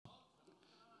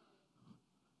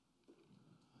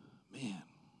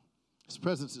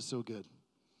presence is so good.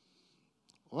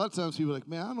 A lot of times people are like,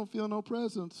 man, I don't feel no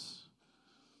presence.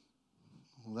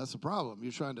 Well, that's the problem.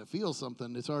 You're trying to feel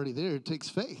something. It's already there. It takes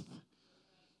faith.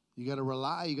 You got to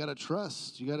rely. You got to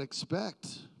trust. You got to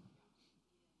expect.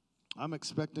 I'm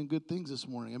expecting good things this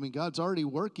morning. I mean, God's already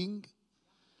working.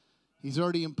 He's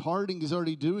already imparting. He's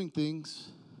already doing things.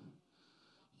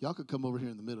 Y'all could come over here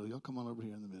in the middle. Y'all come on over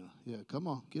here in the middle. Yeah, come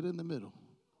on. Get in the middle.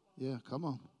 Yeah, come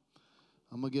on.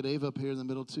 I'm going to get Ava up here in the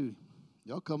middle too.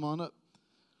 Y'all come on up.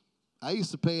 I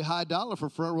used to pay high dollar for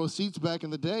front row seats back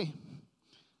in the day.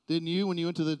 Didn't you when you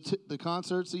went to the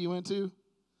concerts that you went to?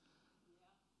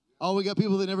 Oh, we got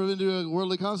people that never been to a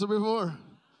worldly concert before?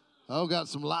 Oh, got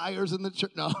some liars in the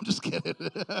church. No, I'm just kidding.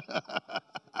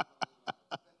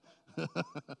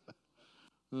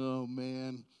 Oh,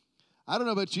 man. I don't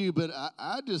know about you, but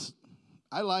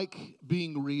I like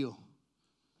being real.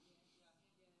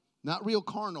 Not real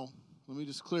carnal. Let me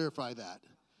just clarify that.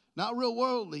 Not real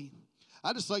worldly.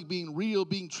 I just like being real,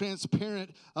 being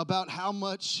transparent about how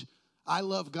much I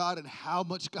love God and how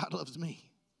much God loves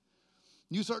me.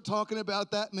 You start talking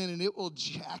about that, man, and it will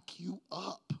jack you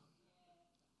up.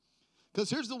 Because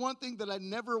here's the one thing that I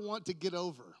never want to get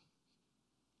over.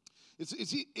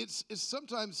 It's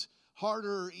sometimes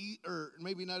harder or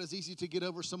maybe not as easy to get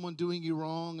over someone doing you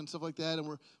wrong and stuff like that, and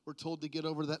we're told to get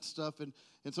over that stuff. And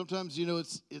sometimes,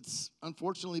 it's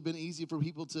unfortunately been easy for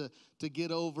people to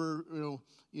get over,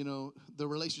 the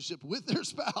relationship with their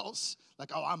spouse.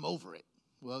 Like, oh, I'm over it.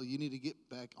 Well, you need to get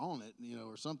back on it,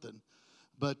 or something.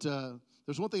 But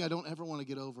there's one thing I don't ever want to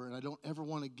get over, and I don't ever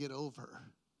want to get over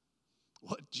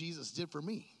what Jesus did for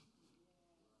me.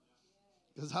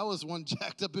 Because I was one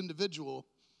jacked up individual,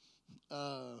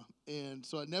 and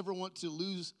so I never want to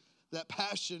lose that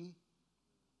passion.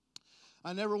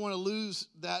 I never want to lose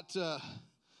that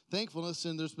thankfulness,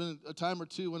 and there's been a time or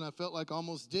two when I felt like I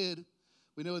almost did.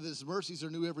 We know that His mercies are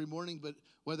new every morning, but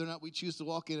whether or not we choose to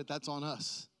walk in it, that's on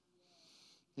us.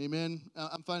 Amen.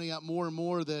 I'm finding out more and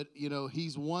more that,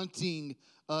 He's wanting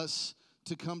us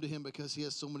to come to Him because He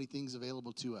has so many things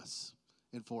available to us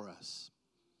and for us,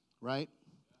 right?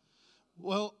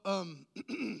 Well,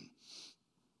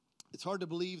 it's hard to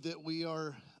believe that we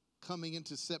are coming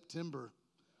into September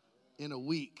in a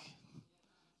week,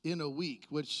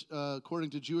 which according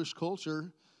to Jewish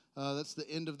culture, that's the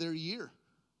end of their year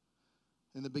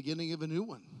and the beginning of a new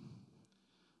one.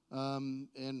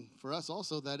 And for us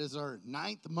also, that is our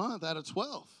 9th month out of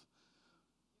 12.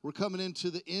 We're coming into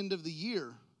the end of the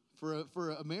year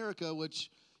for America,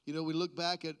 which, we look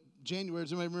back at January.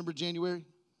 Does anybody remember January?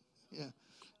 Yeah.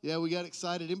 Yeah, we got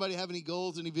excited. Anybody have any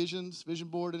goals, any visions, vision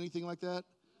board, anything like that?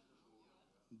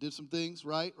 Did some things,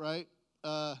 right?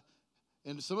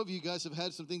 And some of you guys have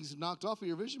had some things knocked off of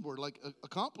your vision board, like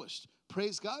accomplished.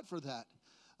 Praise God for that.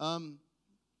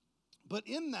 But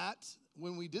in that,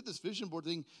 when we did this vision board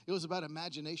thing, it was about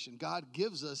imagination. God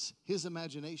gives us His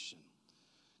imagination.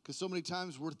 Because so many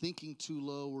times we're thinking too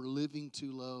low, we're living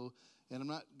too low. And I'm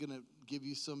not going to give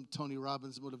you some Tony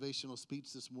Robbins motivational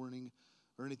speech this morning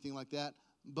or anything like that.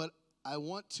 But I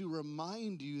want to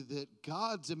remind you that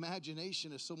God's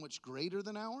imagination is so much greater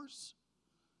than ours.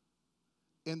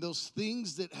 And those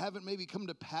things that haven't maybe come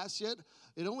to pass yet,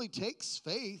 it only takes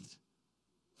faith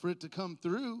for it to come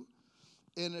through.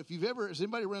 And if has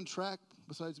anybody run track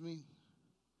besides me?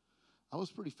 I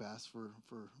was pretty fast for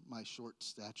my short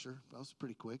stature. I was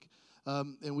pretty quick.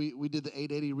 And we did the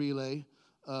 880 relay.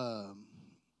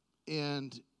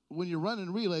 And when you're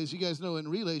running relays, you guys know in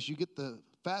relays you get the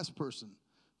fast person,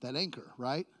 that anchor,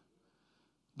 right?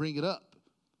 Bring it up.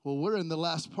 Well, we're in the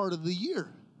last part of the year.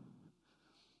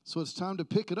 So it's time to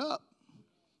pick it up.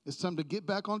 It's time to get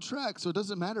back on track. So it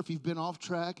doesn't matter if you've been off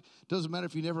track. It doesn't matter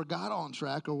if you never got on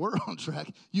track or were on track.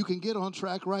 You can get on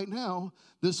track right now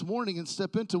this morning and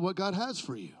step into what God has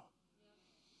for you.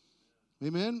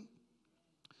 Amen?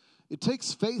 It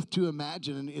takes faith to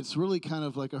imagine, and it's really kind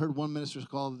of like I heard one minister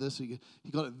call this, he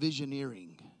called it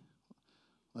visioneering.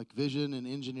 Like vision and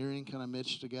engineering kind of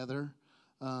mixed together.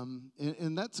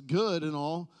 And that's good and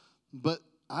all, but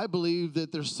I believe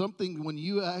that there's something when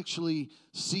you actually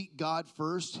seek God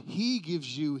first, He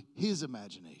gives you His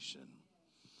imagination.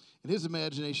 And His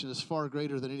imagination is far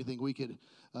greater than anything we could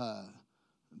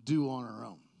do on our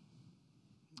own.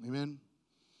 Amen?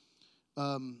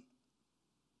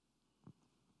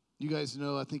 You guys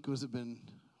know, I think, what is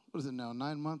it now,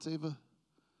 9 months, Ava?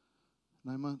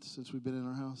 9 months since we've been in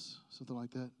our house, something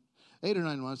like that. 8 or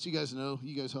 9 months. You guys know.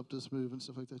 You guys helped us move and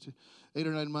stuff like that too. 8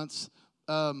 or 9 months.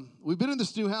 We've been in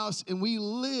this new house, and we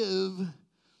live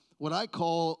what I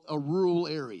call a rural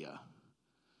area.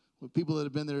 With people that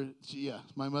have been there, yeah,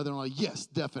 my mother-in-law, yes,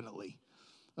 definitely.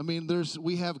 I mean,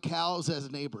 we have cows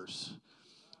as neighbors.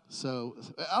 So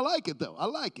I like it, though. I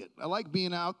like it. I like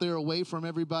being out there away from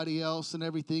everybody else and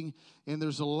everything. And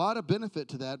there's a lot of benefit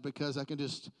to that because I can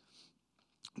just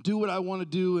do what I want to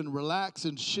do and relax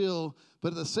and chill. But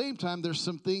at the same time, there's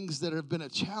some things that have been a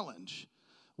challenge.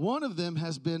 One of them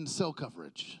has been cell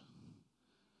coverage.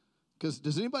 Because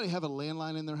does anybody have a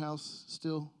landline in their house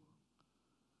still?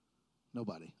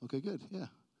 Nobody. Okay, good. Yeah.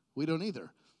 We don't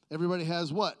either. Everybody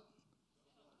has what?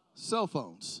 Cell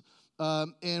phones.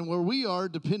 And where we are,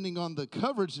 depending on the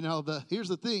coverage now, here's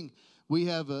the thing. We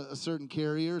have a certain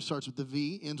carrier, starts with the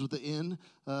V, ends with the N.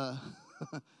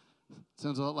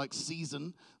 Sounds a lot like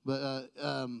season. But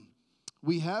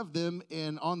we have them,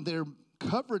 and on their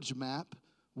coverage map,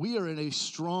 we are in a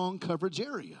strong coverage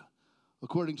area,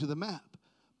 according to the map.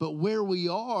 But where we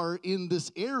are in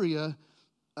this area,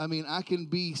 I mean, I can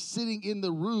be sitting in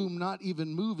the room, not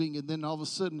even moving, and then all of a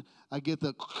sudden I get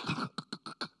the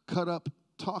cut up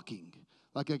talking.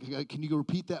 Like, can you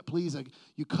repeat that, please?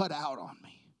 You cut out on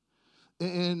me.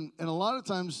 And a lot of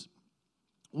times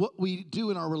what we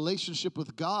do in our relationship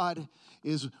with God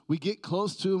is we get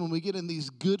close to Him and we get in these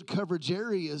good coverage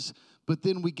areas, but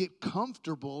then we get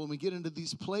comfortable and we get into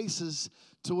these places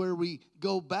to where we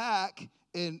go back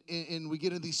and we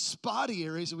get in these spotty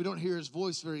areas and we don't hear His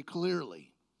voice very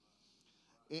clearly.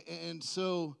 And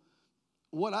so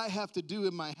what I have to do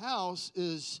in my house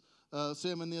is,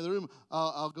 say I'm in the other room,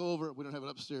 I'll go over, we don't have it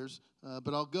upstairs,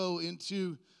 but I'll go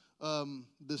into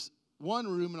this one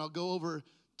room and I'll go over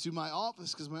to my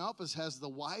office because my office has the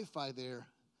Wi-Fi there.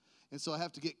 And so I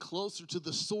have to get closer to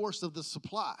the source of the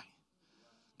supply.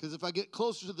 Because if I get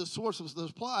closer to the source of the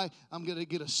supply, I'm going to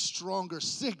get a stronger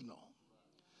signal.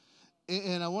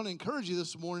 And I want to encourage you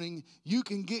this morning, you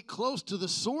can get close to the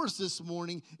source this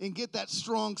morning and get that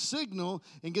strong signal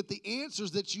and get the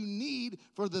answers that you need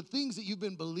for the things that you've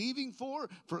been believing for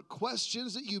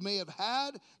questions that you may have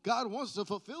had. God wants to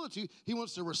fulfill it to you. He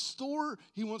wants to restore.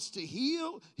 He wants to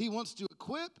heal. He wants to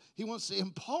equip. He wants to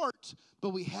impart. But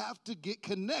we have to get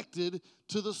connected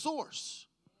to the source.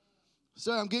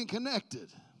 So I'm getting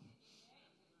connected.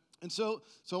 And so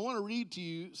I want to read to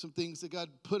you some things that God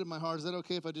put in my heart. Is that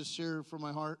okay if I just share from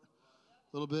my heart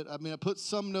a little bit? I mean, I put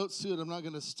some notes to it. I'm not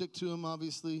going to stick to them,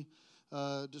 obviously,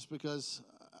 just because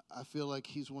I feel like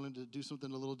He's wanting to do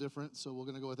something a little different. So we're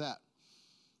going to go with that.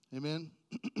 Amen?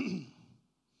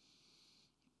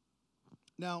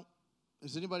 Now,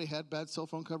 has anybody had bad cell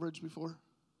phone coverage before?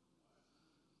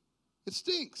 It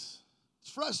stinks. It's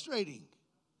frustrating.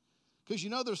 Because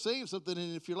you know they're saying something,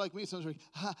 and if you're like me, someone's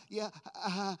like,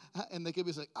 and they could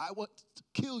be like, I want to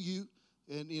kill you.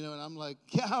 And, and I'm like,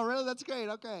 yeah, really? That's great,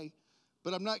 okay.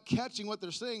 But I'm not catching what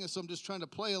they're saying, and so I'm just trying to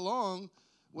play along.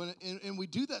 And we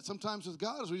do that sometimes with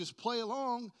God, is we just play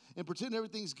along and pretend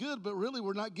everything's good, but really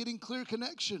we're not getting clear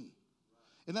connection.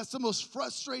 And that's the most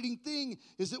frustrating thing,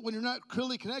 is that when you're not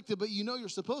clearly connected, but you know you're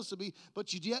supposed to be,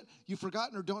 but yet you've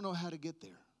forgotten or don't know how to get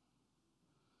there.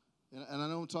 And I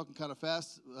know I'm talking kind of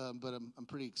fast, but I'm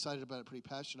pretty excited about it, pretty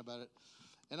passionate about it.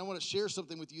 And I want to share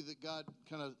something with you that God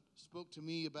kind of spoke to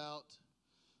me about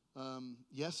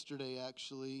yesterday,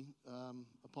 actually.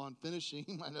 Upon finishing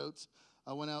my notes,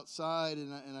 I went outside,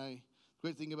 and the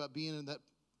great thing about being in that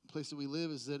place that we live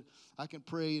is that I can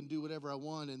pray and do whatever I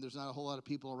want, and there's not a whole lot of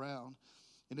people around.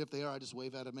 And if they are, I just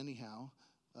wave at them anyhow.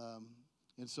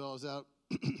 And so I was out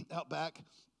back,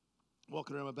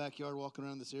 walking around my backyard, walking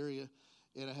around this area.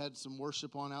 And I had some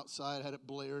worship on outside. I had it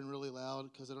blaring really loud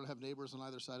because I don't have neighbors on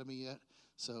either side of me yet.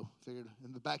 So figured,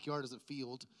 in the backyard is a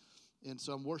field. And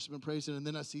so I'm worshiping, praising, and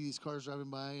then I see these cars driving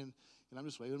by, and I'm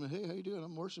just waving. Hey, how you doing?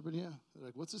 I'm worshiping, yeah. They're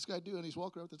like, what's this guy doing? He's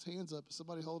walking around with his hands up. Is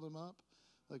somebody holding him up?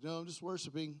 Like, no, I'm just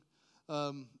worshiping.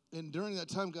 And during that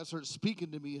time, God started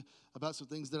speaking to me about some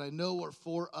things that I know are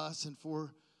for us and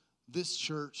for this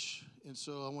church. And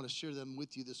so I want to share them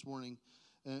with you this morning.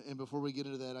 And before we get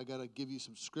into that, I got to give you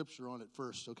some scripture on it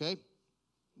first, okay?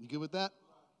 You good with that?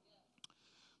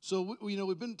 So,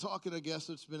 we've been talking, I guess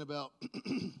it's been about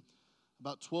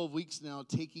 12 weeks now,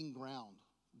 taking ground.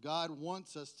 God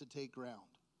wants us to take ground.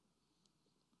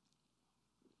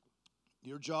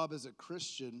 Your job as a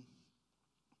Christian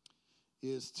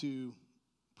is to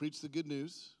preach the good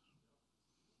news,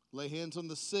 lay hands on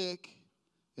the sick,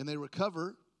 and they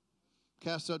recover,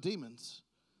 cast out demons.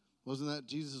 Wasn't that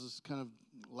Jesus' kind of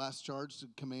last charge to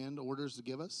command, orders to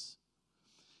give us?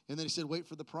 And then He said, wait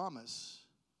for the promise,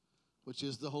 which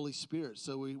is the Holy Spirit.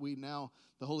 So we now,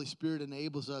 the Holy Spirit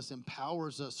enables us,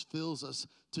 empowers us, fills us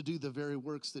to do the very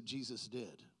works that Jesus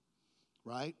did.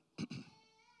 Right?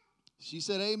 She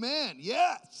said, amen.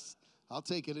 Yes. I'll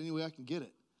take it any way I can get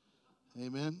it.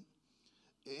 Amen.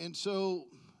 And so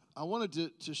I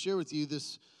wanted to share with you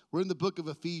this, We're in the book of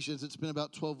Ephesians. It's been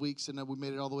about 12 weeks, and we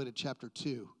made it all the way to chapter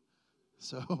 2.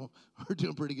 So we're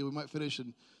doing pretty good. We might finish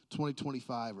in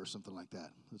 2025 or something like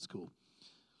that. That's cool.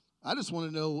 I just want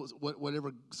to know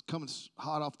whatever's coming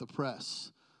hot off the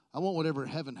press. I want whatever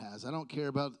heaven has. I don't care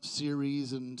about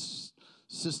series and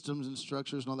systems and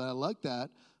structures and all that. I like that,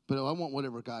 but I want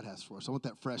whatever God has for us. I want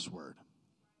that fresh word.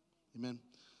 Amen.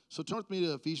 So turn with me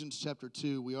to Ephesians chapter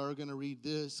 2. We are going to read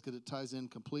this because it ties in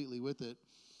completely with it.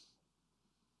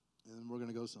 And then we're going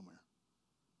to go somewhere.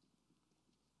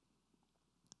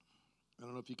 I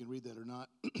don't know if you can read that or not.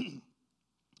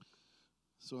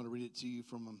 So I want to read it to you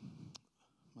from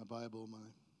my Bible, my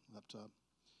laptop.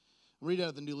 I'll read out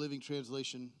of the New Living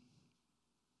Translation.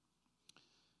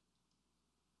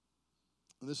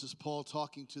 And this is Paul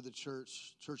talking to the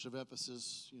church of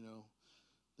Ephesus. You know,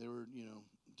 they were,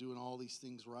 doing all these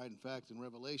things right. In fact, in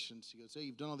Revelations, he goes, hey,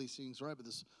 you've done all these things right, but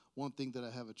this one thing that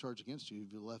I have a charge against you,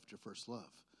 you've left your first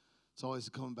love. It's always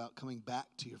about coming back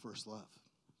to your first love.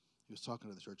 He was talking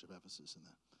to the church of Ephesus in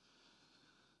that.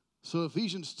 So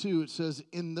Ephesians 2, it says,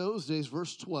 in those days,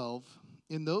 verse 12,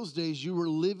 in those days you were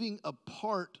living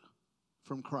apart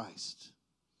from Christ.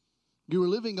 You were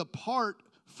living apart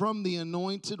from the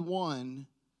Anointed One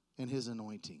and His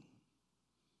anointing.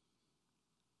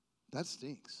 That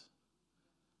stinks.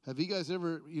 Have you guys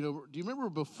ever, do you remember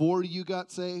before you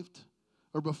got saved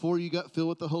or before you got filled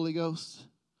with the Holy Ghost?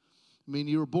 I mean,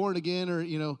 you were born again or,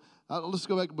 let's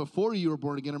go back before you were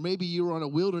born again, or maybe you were on a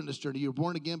wilderness journey. You were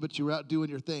born again, but you were out doing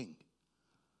your thing.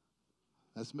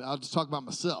 I'll just talk about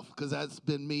myself because that's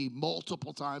been me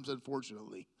multiple times,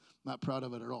 unfortunately. Not proud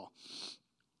of it at all.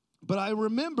 But I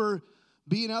remember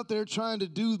being out there trying to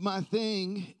do my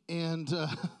thing and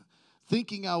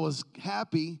thinking I was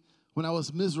happy when I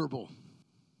was miserable.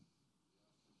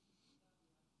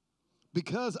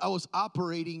 Because I was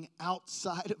operating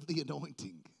outside of the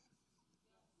anointing.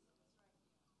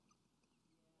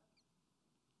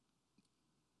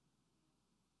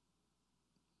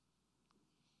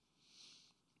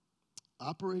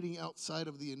 Operating outside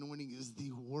of the anointing is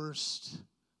the worst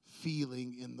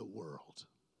feeling in the world.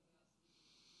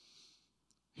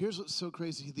 Here's what's so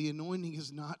crazy. The anointing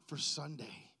is not for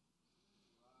Sunday.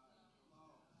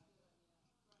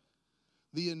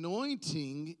 The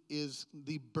anointing is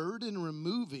the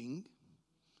burden-removing,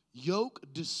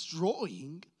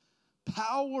 yoke-destroying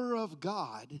power of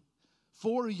God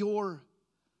for your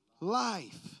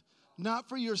life, not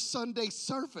for your Sunday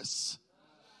service.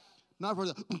 Not for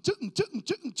the,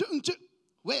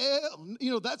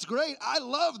 well, that's great. I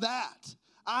love that.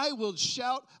 I will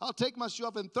shout. I'll take my shoe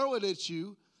off and throw it at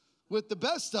you with the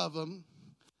best of them.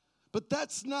 But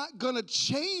that's not going to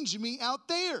change me out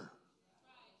there.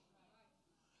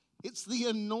 It's the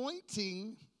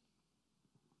anointing.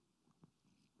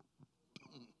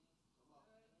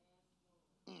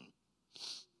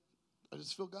 I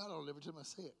just feel God on it every time I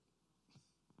say it.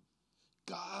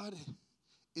 God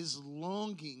is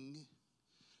longing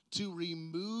to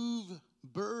remove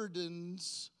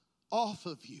burdens off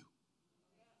of you.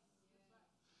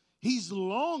 He's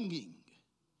longing.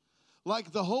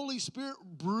 Like the Holy Spirit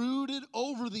brooded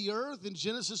over the earth in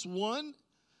Genesis 1,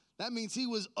 that means he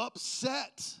was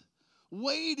upset,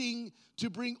 waiting to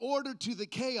bring order to the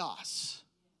chaos.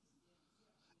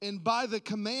 And by the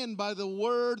command, by the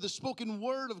word, the spoken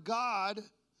word of God,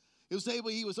 he was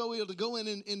able to go in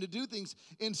and to do things.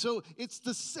 And so it's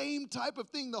the same type of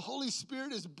thing. The Holy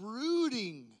Spirit is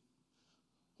brooding,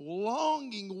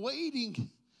 longing, waiting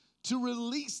to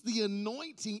release the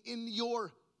anointing in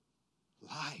your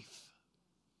life,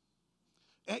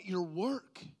 at your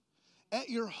work, at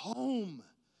your home,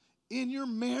 in your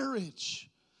marriage,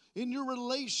 in your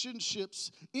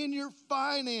relationships, in your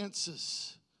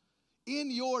finances,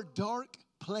 in your dark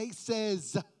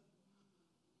places.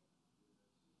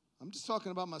 I'm just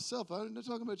talking about myself. I'm not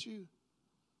talking about you.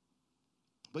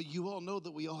 But you all know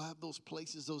that we all have those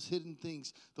places, those hidden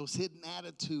things, those hidden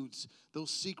attitudes, those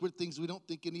secret things we don't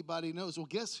think anybody knows. Well,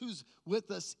 guess who's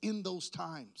with us in those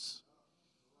times?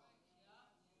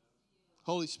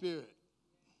 Holy Spirit.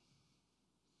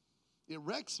 It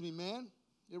wrecks me, man.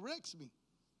 It wrecks me.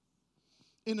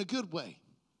 In a good way.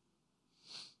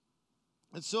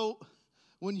 And so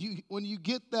when you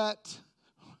get that,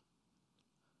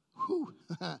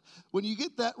 when you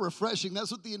get that refreshing,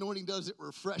 that's what the anointing does. It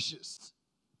refreshes.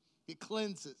 It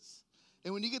cleanses.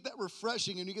 And when you get that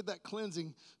refreshing and you get that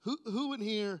cleansing, who in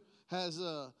here has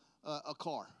a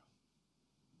car?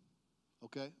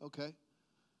 Okay.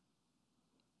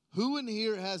 Who in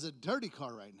here has a dirty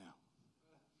car right now?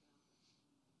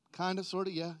 Kind of, sort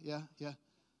of, yeah.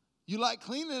 You like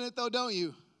cleaning it though, don't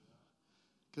you?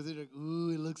 Because they're like,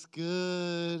 ooh, it looks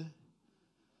good.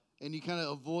 and you kind of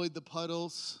avoid the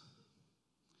puddles.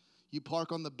 You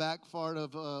park on the back part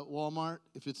of Walmart,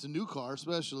 if it's a new car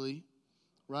especially,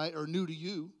 right, or new to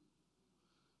you,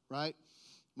 right?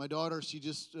 My daughter, she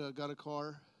just got a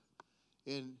car,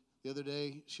 and the other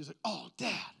day, she's like, "Oh,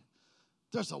 Dad,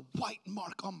 there's a white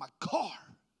mark on my car."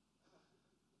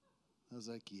 I was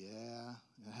like, "Yeah,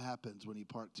 it happens when you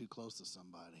park too close to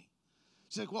somebody."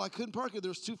 She's like, "Well, I couldn't park it.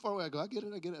 There's too far away." I go, I get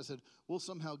it. I said, "We'll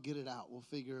somehow get it out. We'll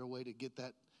figure a way to get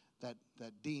that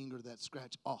ding or that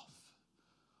scratch off."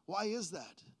 Why is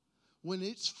that? When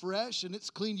it's fresh and it's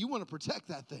clean, you want to protect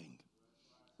that thing,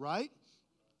 right?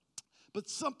 But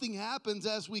something happens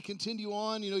as we continue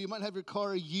on. You know, you might have your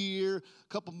car a year,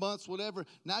 a couple months, whatever.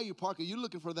 Now you park it. You're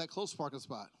looking for that close parking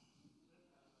spot,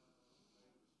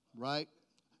 right?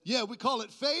 Yeah, we call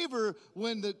it favor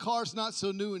when the car's not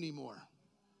so new anymore.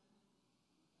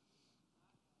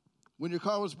 When your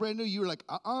car was brand new, you were like,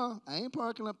 I ain't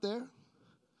parking up there.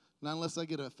 Not unless I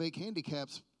get a fake handicap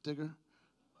sticker.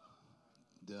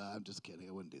 I'm just kidding.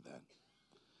 I wouldn't do that.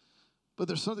 But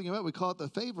there's something about it. We call it the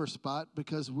favor spot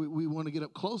because we want to get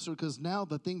up closer because now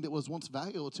the thing that was once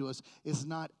valuable to us is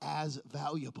not as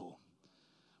valuable.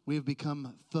 We have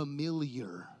become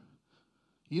familiar.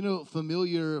 You know,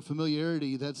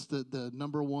 familiarity, that's the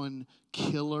number one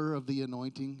killer of the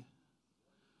anointing.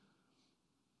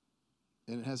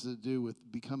 And it has to do with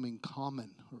becoming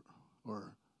common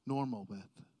or normal with.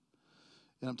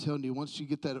 And I'm telling you, once you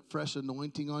get that fresh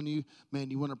anointing on you, man,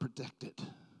 you want to protect it.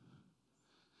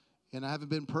 And I haven't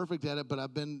been perfect at it, but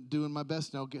I've been doing my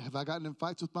best now. Have I gotten in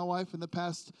fights with my wife in the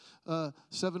past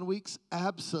 7 weeks?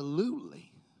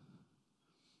 Absolutely.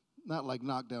 Not like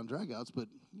knockdown dragouts, but,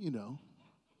 you know,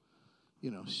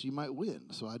 she might win,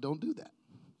 so I don't do that.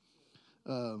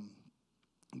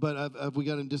 But have we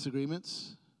got in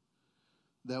disagreements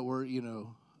that were,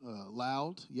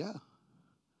 loud? Yeah.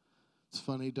 It's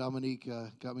funny, Dominique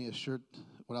got me a shirt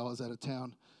when I was out of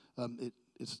town.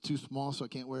 It's too small, so I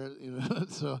can't wear it.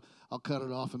 So I'll cut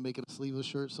it off and make it a sleeveless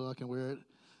shirt so I can wear it.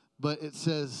 But it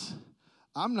says,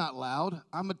 "I'm not loud.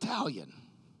 I'm Italian."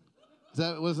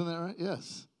 Wasn't that right?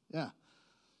 Yes. Yeah.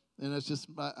 And it's just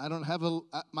I don't have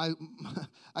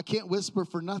I can't whisper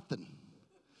for nothing.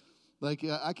 Like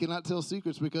I cannot tell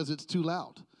secrets because it's too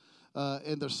loud.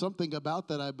 And there's something about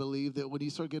that, I believe, that when you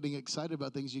start getting excited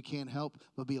about things, you can't help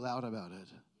but be loud about it.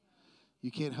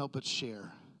 You can't help but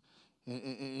share.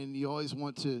 And you always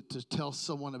want to tell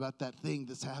someone about that thing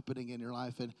that's happening in your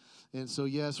life. And so,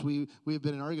 yes, we have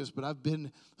been in arguments, but I've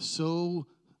been so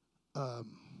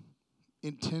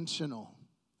intentional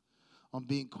on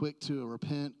being quick to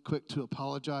repent, quick to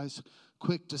apologize,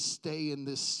 quick to stay in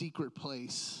this secret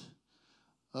place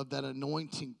of that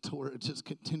anointing to where it just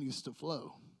continues to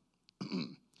flow.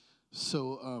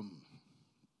 So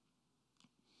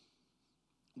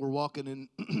we're walking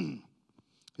in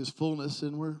his fullness,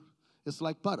 and it's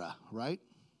like butter, right?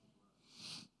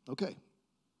 Okay.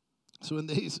 So in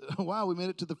days, wow, we made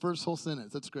it to the first whole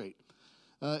sentence. That's great.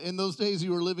 In those days,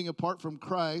 you were living apart from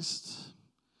Christ,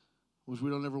 which we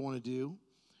don't ever want to do.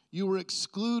 You were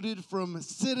excluded from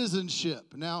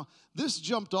citizenship. Now, this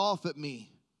jumped off at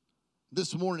me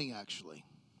this morning, actually.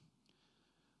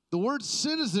 The word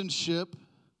citizenship,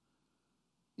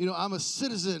 I'm a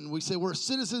citizen. We say we're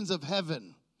citizens of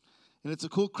heaven. And it's a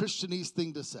cool Christianese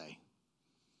thing to say,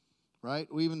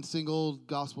 right? We even sing old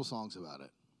gospel songs about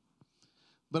it.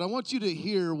 But I want you to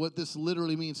hear what this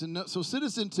literally means. And so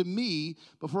citizen to me,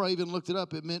 before I even looked it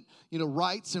up, it meant,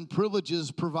 rights and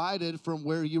privileges provided from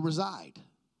where you reside.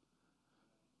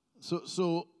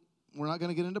 So we're not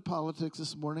going to get into politics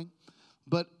this morning,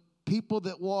 but people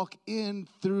that walk in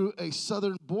through a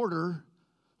southern border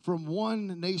from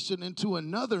one nation into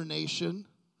another nation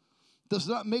does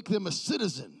not make them a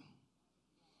citizen.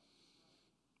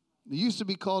 It used to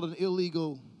be called an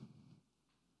illegal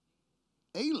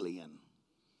alien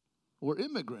or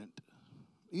immigrant,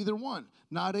 either one,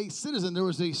 not a citizen. There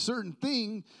was a certain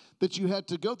thing that you had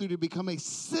to go through to become a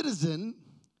citizen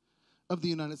of the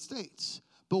United States.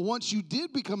 But once you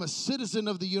did become a citizen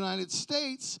of the United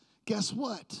States, guess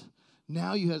what?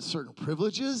 Now you had certain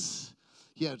privileges,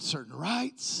 you had certain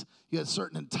rights, you had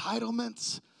certain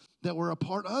entitlements that were a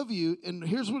part of you. And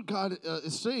here's what God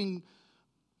is saying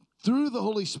through the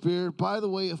Holy Spirit by the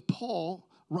way of Paul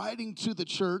writing to the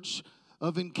church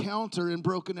of Encounter in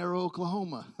Broken Arrow,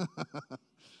 Oklahoma.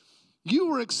 You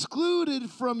were excluded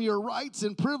from your rights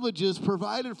and privileges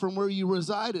provided from where you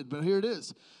resided. But here it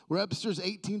is. Webster's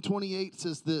 1828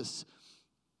 says this: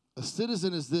 a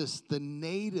citizen is this, the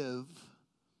native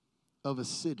of a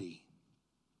city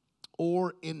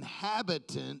or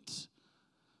inhabitant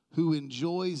who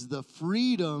enjoys the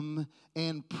freedom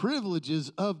and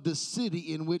privileges of the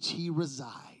city in which he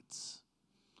resides.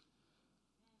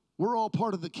 We're all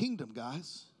part of the kingdom,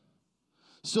 guys.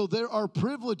 So there are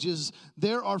privileges,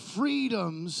 there are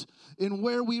freedoms in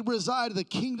where we reside, the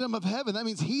kingdom of heaven. That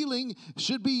means healing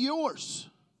should be yours.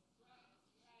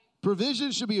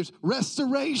 Provision should be yours.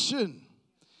 Restoration.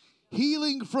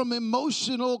 Healing from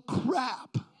emotional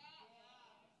crap.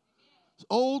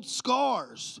 Old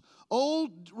scars.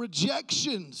 Old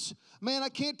rejections. Man, I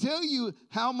can't tell you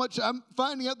how much I'm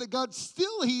finding out that God's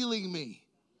still healing me.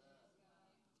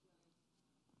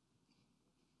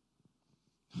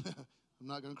 I'm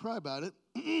not going to cry about it.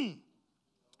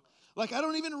 Like, I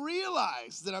don't even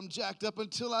realize that I'm jacked up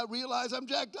until I realize I'm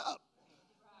jacked up.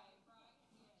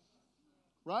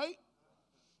 Right?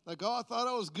 Like, oh, I thought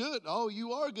I was good. Oh,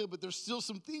 you are good, but there's still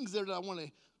some things there that I want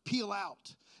to peel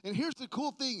out. And here's the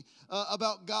cool thing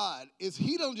about God is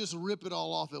he don't just rip it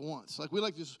all off at once. Like, we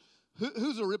like to just,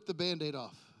 who's a rip the Band-Aid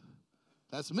off?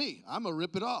 That's me. I'm a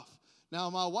rip it off. Now,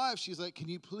 my wife, she's like, can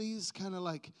you please kind of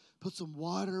like put some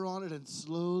water on it and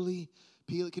slowly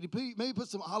peel it? Can you maybe put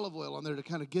some olive oil on there to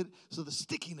kind of get so the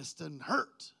stickiness doesn't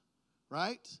hurt,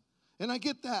 right? And I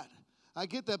get that.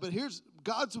 But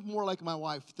God's more like my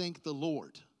wife, thank the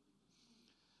Lord.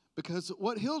 Because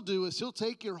what he'll do is he'll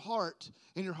take your heart,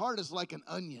 and your heart is like an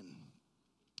onion.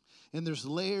 And there's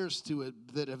layers to it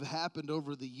that have happened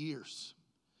over the years.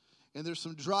 And there's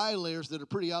some dry layers that are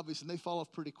pretty obvious, and they fall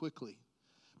off pretty quickly.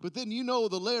 But then you know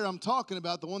the layer I'm talking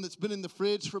about, the one that's been in the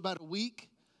fridge for about a week.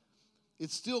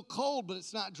 It's still cold, but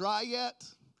it's not dry yet.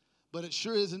 But it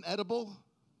sure isn't edible.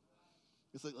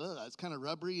 It's like, ugh, it's kind of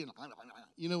rubbery. And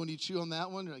you know when you chew on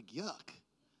that one, you're like, yuck.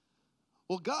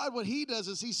 Well, God, what he does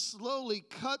is he slowly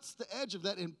cuts the edge of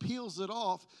that and peels it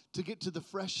off to get to the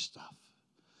fresh stuff.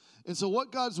 And so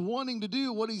what God's wanting to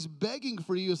do, what he's begging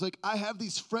for you is like, I have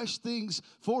these fresh things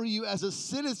for you as a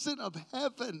citizen of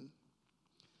heaven.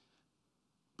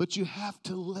 But you have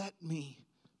to let me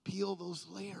peel those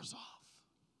layers off.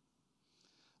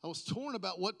 I was torn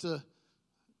about what to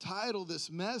title this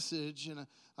message, and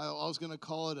I was going to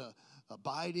call it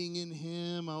Abiding in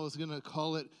Him. I was going to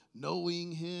call it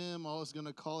Knowing Him. I was going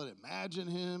to call it Imagine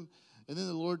Him. And then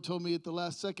the Lord told me at the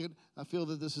last second, I feel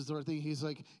that this is the right thing. He's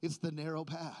like, it's the narrow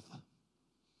path.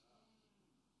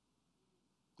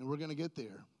 And we're going to get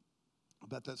there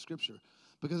about that scripture.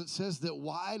 Because it says that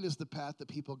wide is the path that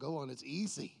people go on. It's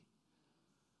easy.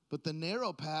 But the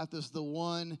narrow path is the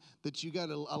one that you got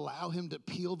to allow him to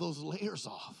peel those layers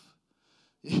off.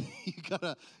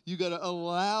 you gotta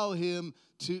allow him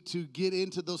to get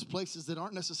into those places that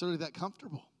aren't necessarily that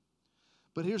comfortable.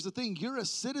 But here's the thing, you're a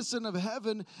citizen of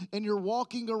heaven and you're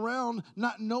walking around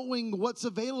not knowing what's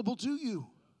available to you.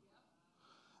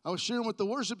 I was sharing with the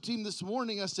worship team this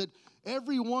morning, I said,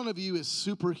 every one of you is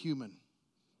superhuman.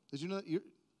 Did you know that? You're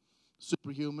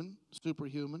superhuman,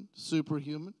 superhuman,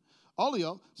 superhuman. All of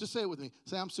y'all, just say it with me.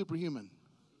 Say, I'm superhuman.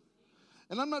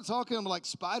 And I'm not talking like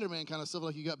Spider-Man kind of stuff,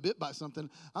 like you got bit by something.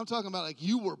 I'm talking about like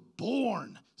you were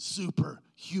born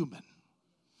superhuman.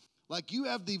 Like you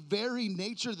have the very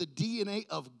nature, the DNA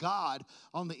of God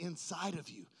on the inside of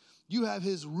you. You have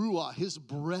his ruah, his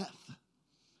breath.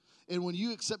 And when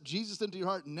you accept Jesus into your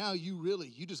heart, now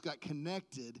you just got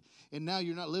connected. And now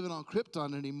you're not living on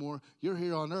Krypton anymore. You're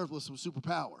here on earth with some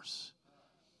superpowers.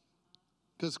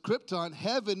 Because Krypton,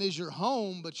 heaven is your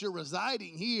home, but you're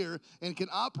residing here and can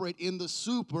operate in the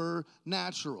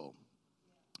supernatural.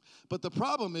 But the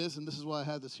problem is, and this is why I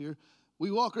have this here,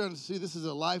 we walk around and see this is a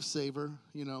lifesaver,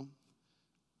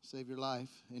 save your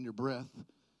life and your breath.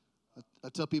 I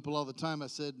tell people all the time, I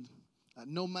said,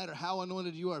 no matter how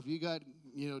anointed you are, if you got,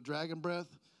 dragon breath,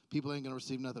 people ain't going to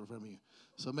receive nothing from you.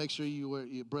 So make sure you wear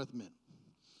your breath mint.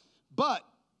 But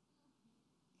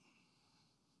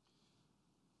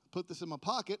put this in my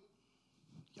pocket.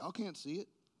 Y'all can't see it.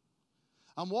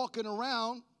 I'm walking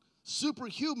around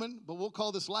superhuman, but we'll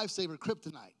call this lifesaver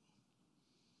kryptonite.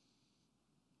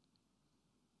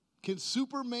 Can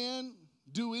Superman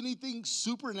do anything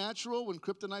supernatural when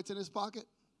kryptonite's in his pocket?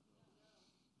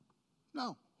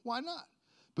 No. Why not?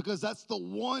 Because that's the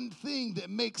one thing that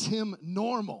makes him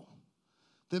normal,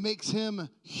 that makes him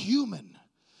human.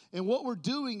 And what we're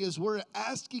doing is we're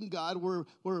asking God,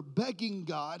 we're begging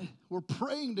God, we're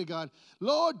praying to God,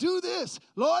 Lord, do this.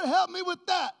 Lord, help me with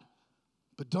that.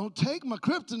 But don't take my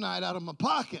kryptonite out of my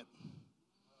pocket.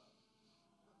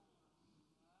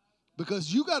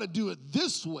 Because you got to do it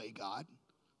this way, God.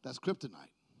 That's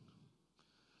kryptonite.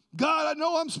 God, I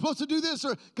know I'm supposed to do this.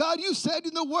 Or, God, you said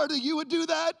in the word that you would do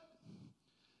that.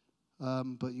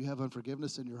 But you have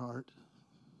unforgiveness in your heart.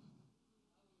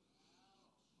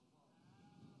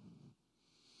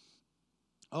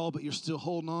 Oh, but you're still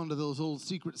holding on to those old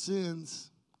secret sins.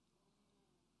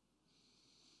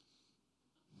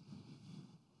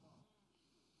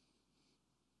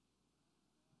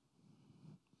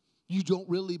 You don't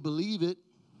really believe it.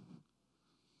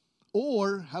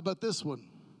 Or, how about this one?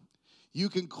 You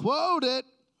can quote it,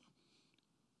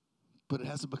 but it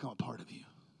hasn't become a part of you.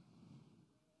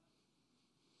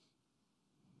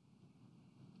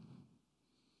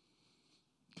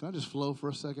 Can I just flow for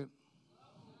a second?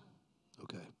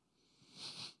 Okay.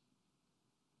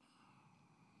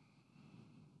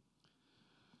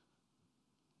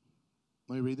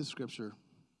 Let me read the scripture,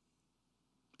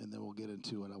 and then we'll get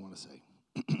into what I want to say,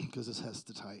 because this has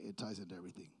to it ties into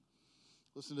everything.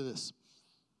 Listen to this.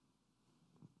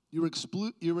 You were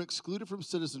excluded from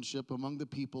citizenship among the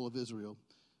people of Israel,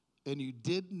 and you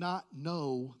did not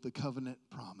know the covenant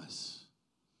promise.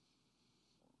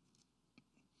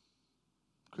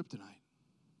 Kryptonite.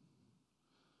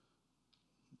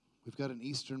 We've got an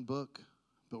Eastern book,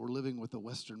 but we're living with a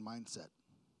Western mindset.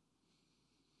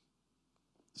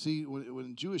 See,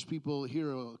 when Jewish people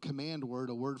hear a command word,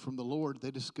 a word from the Lord,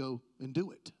 they just go and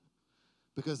do it.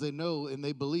 Because they know and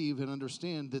they believe and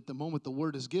understand that the moment the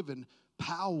word is given,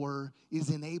 power is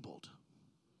enabled.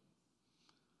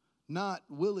 Not,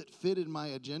 will it fit in my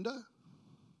agenda?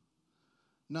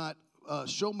 Not,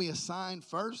 show me a sign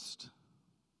first?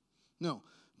 No,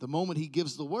 the moment he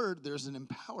gives the word, there's an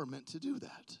empowerment to do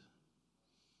that.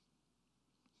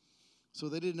 So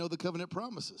they didn't know the covenant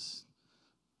promises.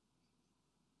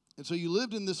 And so you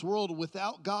lived in this world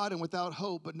without God and without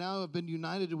hope, but now have been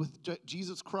united with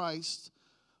Jesus Christ.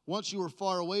 Once you were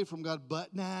far away from God,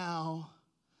 but now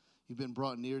you've been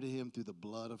brought near to him through the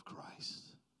blood of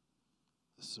Christ.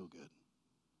 That's so good.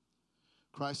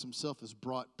 Christ himself has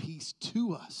brought peace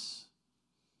to us.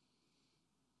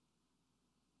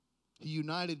 He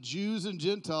united Jews and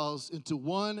Gentiles into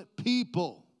one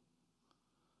people.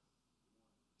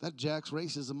 That jacks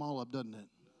racism all up, doesn't it?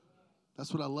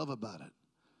 That's what I love about it.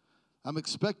 I'm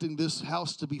expecting this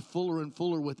house to be fuller and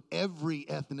fuller with every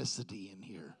ethnicity in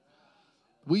here.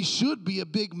 We should be a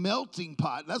big melting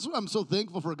pot. That's why I'm so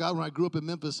thankful for God when I grew up in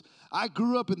Memphis. I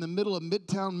grew up in the middle of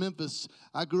Midtown Memphis.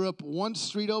 I grew up one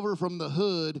street over from the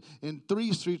hood and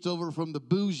 3 streets over from the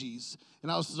bougies.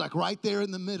 And I was like right there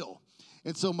in the middle.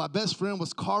 And so my best friend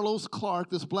was Carlos Clark,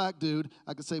 this black dude.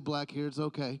 I could say black here, it's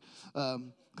okay. Because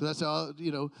that's how,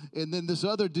 And then this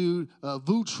other dude,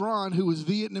 Vu Tron, who was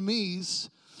Vietnamese.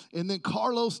 And then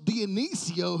Carlos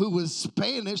Dionisio, who was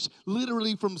Spanish,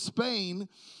 literally from Spain.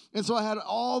 And so I had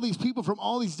all these people from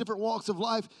all these different walks of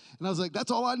life. And I was like,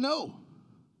 that's all I know.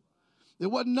 It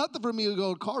wasn't nothing for me to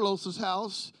go to Carlos's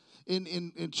house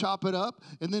and chop it up.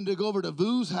 And then to go over to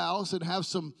Vu's house and have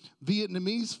some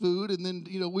Vietnamese food. And then,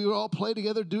 we would all play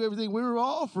together, do everything. We were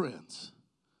all friends.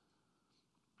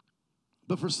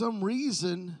 But for some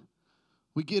reason,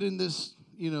 we get in this,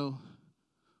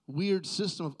 weird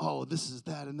system of, oh, this is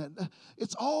that and that.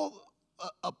 It's all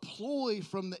a ploy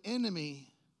from the enemy.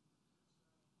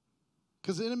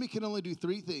 Because the enemy can only do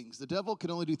 3 things. The devil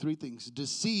can only do 3 things.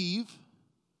 Deceive,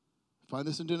 find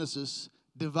this in Genesis,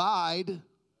 divide,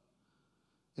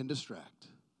 and distract.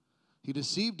 He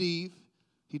deceived Eve.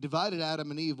 He divided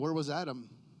Adam and Eve. Where was Adam?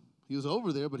 He was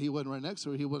over there, but he wasn't right next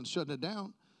to her. He wasn't shutting it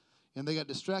down. And they got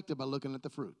distracted by looking at the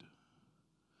fruit.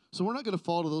 So we're not going to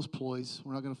fall to those ploys.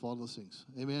 We're not going to fall to those things.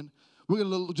 Amen? We're going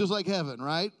to look just like heaven,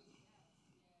 right?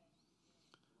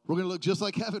 We're going to look just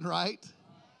like heaven, right?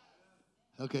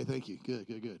 Okay, thank you. Good,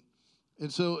 good, good.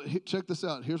 And so check this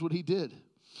out. Here's what he did.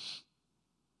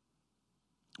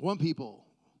 One people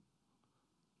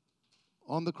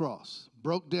on the cross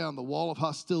broke down the wall of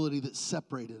hostility that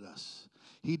separated us.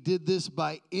 He did this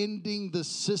by ending the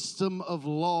system of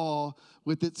law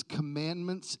with its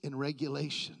commandments and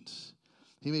regulations.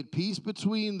 He made peace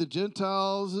between the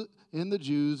Gentiles and the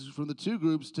Jews from the 2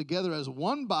 groups together as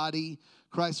one body.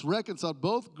 Christ reconciled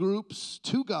both groups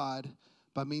to God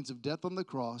by means of death on the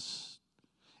cross,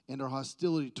 and our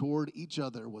hostility toward each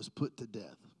other was put to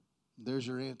death. There's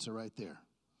your answer right there.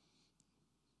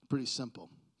 Pretty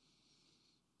simple.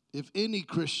 If any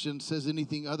Christian says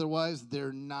anything otherwise,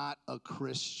 they're not a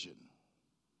Christian.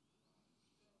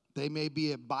 They may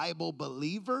be a Bible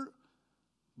believer,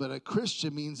 but a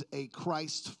Christian means a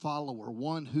Christ follower,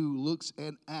 one who looks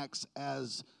and acts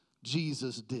as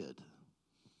Jesus did.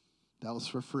 That was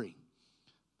for free.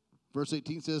 Verse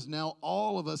 18 says, now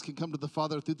all of us can come to the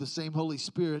Father through the same Holy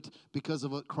Spirit because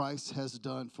of what Christ has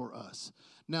done for us.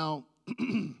 Now,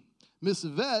 Miss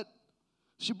Yvette,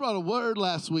 she brought a word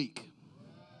last week.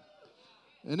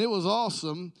 And it was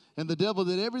awesome. And the devil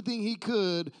did everything he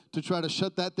could to try to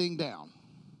shut that thing down.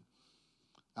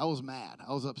 I was mad.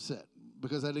 I was upset.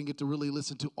 because I didn't get to really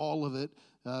listen to all of it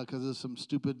because of some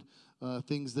stupid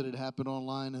things that had happened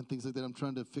online and things like that. I'm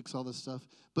trying to fix all this stuff.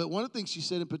 But one of the things she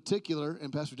said in particular,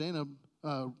 and Pastor Dana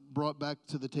brought back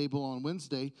to the table on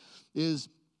Wednesday, is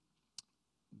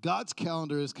God's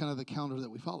calendar is kind of the calendar that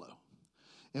we follow.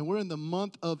 And we're in the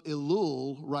month of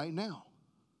Elul right now.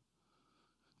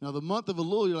 Now, the month of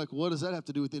Elul, you're like, what does that have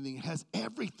to do with anything? It has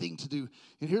everything to do.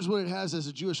 And here's what it has as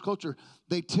a Jewish culture.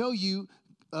 They tell you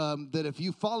that if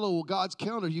you follow God's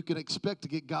calendar, you can expect to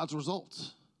get God's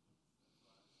results.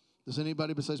 Does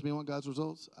anybody besides me want God's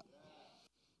results?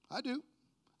 I do.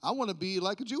 I want to be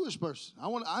like a Jewish person.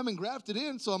 I'm engrafted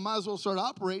in, so I might as well start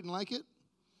operating like it.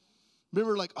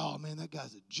 Remember, like, oh, man, that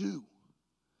guy's a Jew.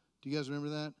 Do you guys remember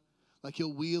that? Like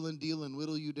he'll wheel and deal and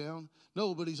whittle you down?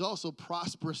 No, but he's also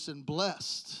prosperous and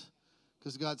blessed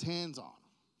because God's hands on him.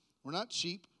 We're not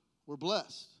sheep. We're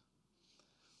blessed.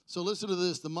 So listen to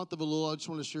this. The month of Elul, I just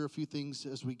want to share a few things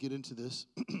as we get into this.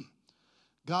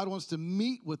 God wants to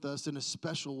meet with us in a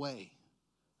special way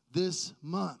this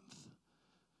month.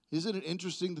 Isn't it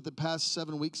interesting that the past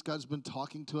 7 weeks God's been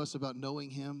talking to us about knowing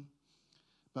him,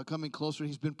 about coming closer?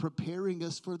 He's been preparing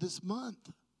us for this month.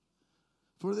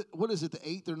 What is it, the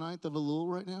 8th or 9th of Elul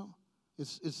right now?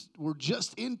 We're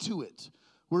just into it.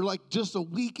 We're like just a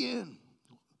week in.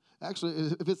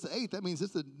 Actually, if it's the 8th, that means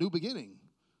it's the new beginning.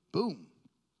 Boom.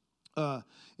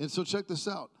 And so check this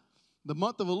out. The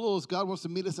month of Elul is God wants to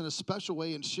meet us in a special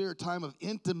way and share a time of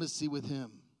intimacy with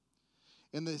him.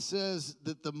 And it says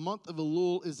that the month of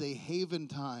Elul is a haven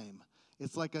time.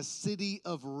 It's like a city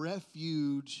of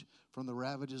refuge from the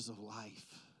ravages of life.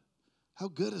 How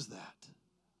good is that?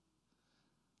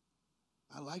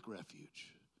 I like refuge.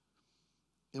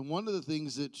 And one of the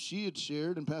things that she had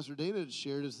shared and Pastor Dana had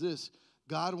shared is this.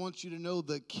 God wants you to know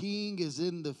the king is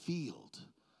in the field,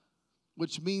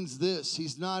 which means this.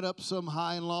 He's not up some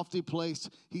high and lofty place.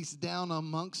 He's down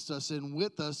amongst us and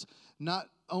with us, not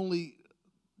only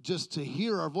just to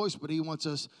hear our voice, but he wants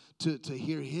us to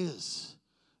hear his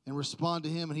and respond to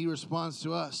him, and he responds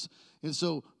to us. And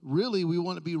so really we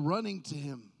want to be running to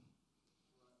him,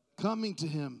 coming to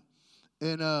him.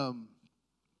 And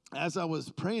as I was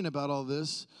praying about all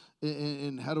this,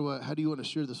 and how do you want to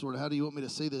share this, Lord? How do you want me to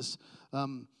say this?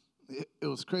 It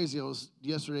was crazy. I was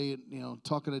yesterday,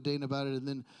 talking to Dana about it, and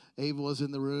then Ava was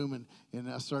in the room, and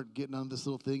I started getting on this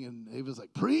little thing, and Ava's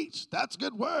like, "Preach! That's a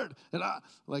good word." And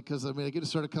because it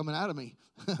started coming out of me.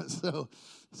 so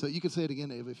you can say it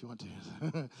again, Ava, if you want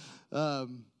to.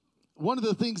 One of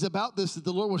the things about this that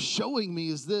the Lord was showing me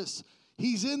is this.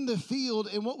 He's in the field,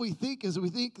 and what we think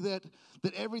that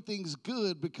everything's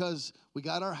good because we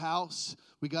got our house,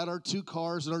 we got our 2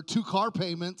 cars, and our 2 car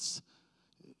payments.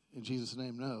 In Jesus'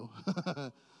 name, no.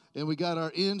 And we got our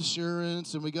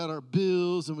insurance, and we got our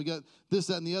bills, and we got this,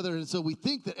 that, and the other. And so we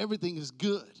think that everything is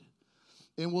good.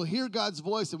 And we'll hear God's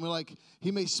voice, and we're like, he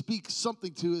may speak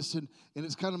something to us, and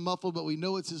it's kind of muffled, but we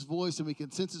know it's his voice, and we can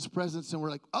sense his presence, and we're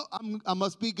like, oh, I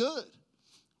must be good,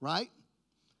 right?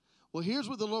 Well, here's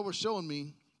what the Lord was showing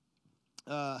me,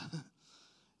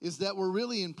 is that we're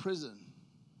really in prison.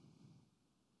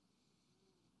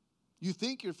 You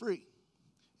think you're free.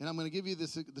 And I'm going to give you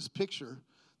this picture,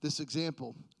 this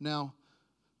example. Now,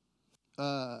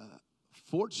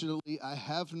 fortunately, I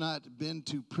have not been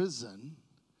to prison,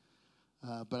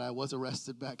 but I was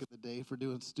arrested back in the day for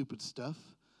doing stupid stuff.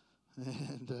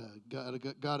 And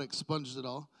God expunged it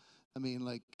all.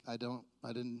 Anyhow,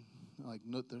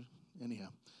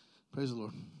 praise the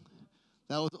Lord.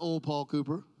 That was old Paul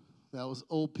Cooper. That was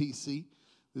old PC.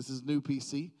 This is new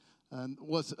PC. And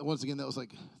once again, that was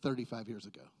like 35 years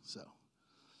ago. So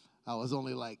I was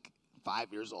only like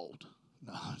 5 years old.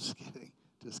 No, I'm just kidding.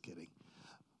 Just kidding.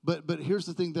 But here's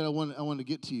the thing that I want to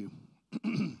get to you.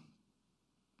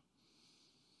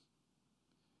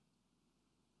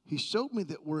 He showed me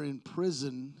that we're in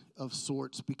prison of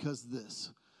sorts because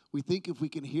this. We think if we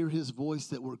can hear his voice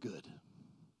that we're good.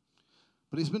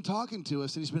 But he's been talking to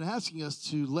us, and he's been asking us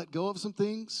to let go of some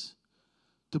things,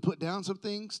 to put down some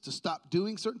things, to stop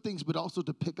doing certain things, but also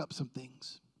to pick up some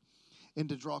things and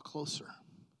to draw closer.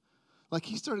 Like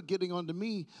he started getting on to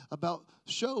me about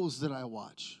shows that I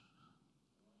watch.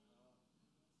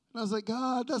 And I was like,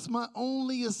 God, that's my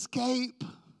only escape.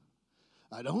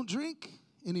 I don't drink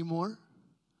anymore.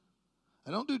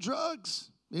 I don't do drugs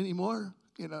anymore.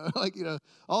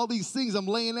 All these things I'm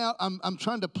laying out, I'm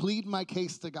trying to plead my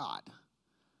case to God.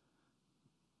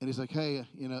 And he's like, hey,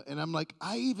 and I'm like,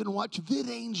 I even watch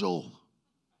VidAngel.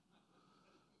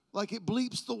 Like it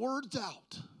bleeps the words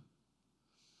out.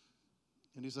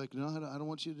 And he's like, no, I don't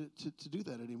want you to do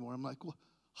that anymore. I'm like, well,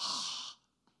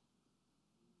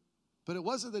 but it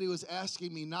wasn't that he was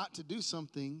asking me not to do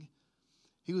something.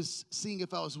 He was seeing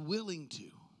if I was willing to.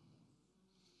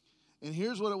 And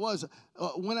here's what it was.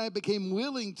 When I became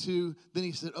willing to, then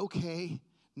he said, okay,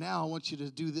 now I want you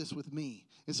to do this with me.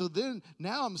 And so then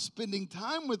now I'm spending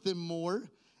time with him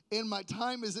more, and my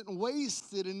time isn't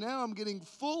wasted, and now I'm getting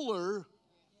fuller.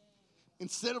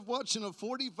 Instead of watching a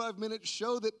 45-minute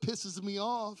show that pisses me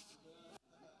off,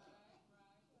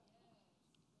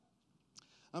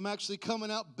 I'm actually coming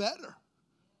out better,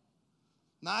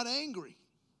 not angry,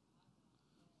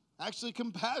 actually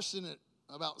compassionate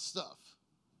about stuff.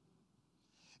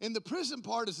 And the prison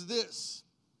part is this.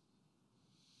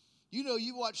 You know,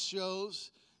 you watch shows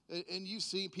and you've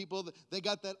seen people, they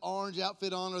got that orange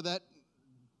outfit on or that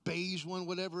beige one,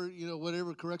 whatever,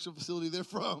 whatever correctional facility they're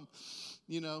from,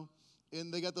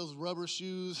 and they got those rubber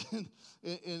shoes.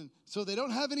 And so they don't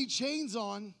have any chains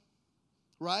on,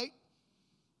 right?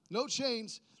 No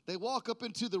chains. They walk up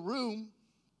into the room.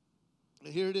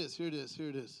 Here it is.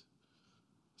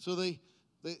 So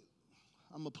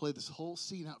I'm going to play this whole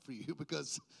scene out for you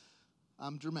because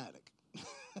I'm dramatic.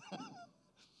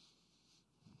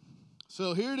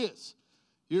 So here it is.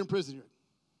 You're in prison.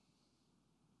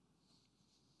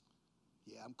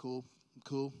 Yeah, I'm cool.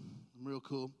 I'm real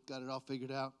cool. Got it all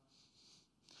figured out.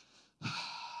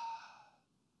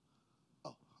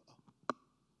 Oh.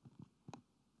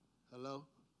 Hello?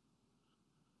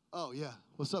 Oh, yeah.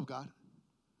 What's up, God?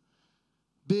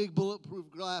 Big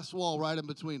bulletproof glass wall right in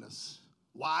between us.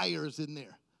 Wires in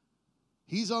there.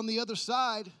 He's on the other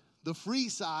side, the free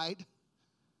side.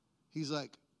 He's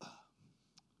like,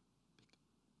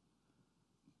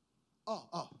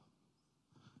 oh.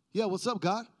 Yeah, what's up,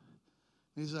 God?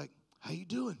 And he's like, how you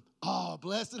doing? Oh,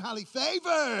 blessed and highly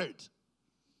favored.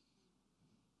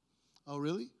 Oh,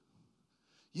 really?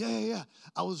 Yeah.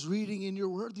 I was reading in your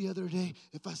word the other day,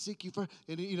 if I seek you first.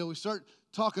 And, we start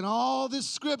talking all this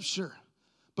scripture.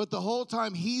 But the whole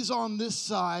time he's on this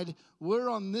side, we're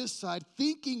on this side,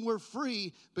 thinking we're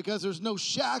free because there's no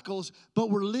shackles, but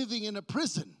we're living in a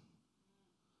prison.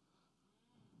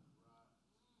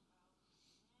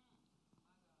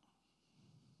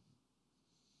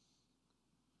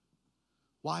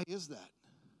 Why is that?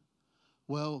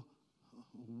 Well,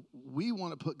 we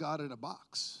want to put God in a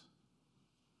box.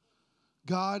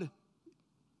 God,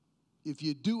 if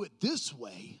you do it this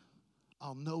way,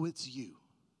 I'll know it's you.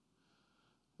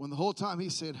 When the whole time he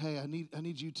said, hey, I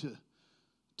need you to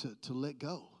let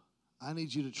go. I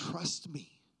need you to trust me.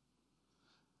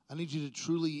 I need you to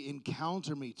truly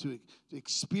encounter me, to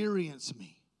experience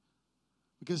me.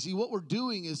 Because see, what we're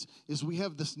doing is we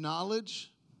have this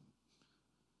knowledge.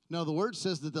 Now, the word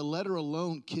says that the letter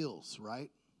alone kills,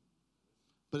 right?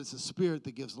 But it's the spirit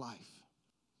that gives life.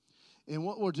 And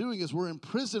what we're doing is we're in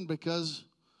prison because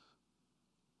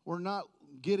we're not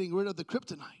getting rid of the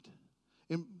kryptonite.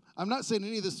 And I'm not saying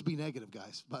any of this to be negative,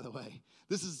 guys, by the way.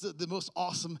 This is the most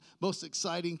awesome, most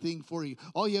exciting thing for you.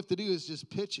 All you have to do is just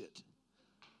pitch it.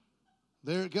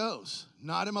 There it goes.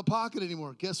 Not in my pocket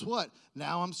anymore. Guess what?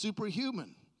 Now I'm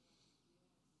superhuman.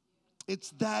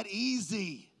 It's that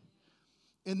easy.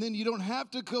 And then you don't have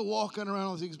to go walking around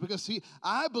all these things because, see,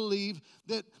 I believe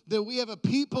that we have a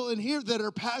people in here that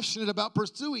are passionate about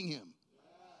pursuing him.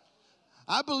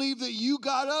 I believe that you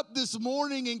got up this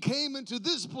morning and came into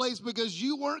this place because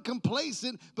you weren't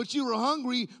complacent, but you were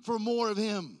hungry for more of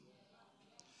him.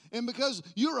 And because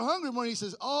you were hungry more, he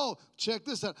says, oh, check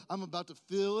this out. I'm about to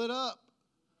fill it up.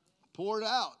 Pour it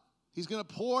out. He's going to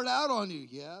pour it out on you.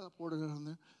 Yeah, I poured it out on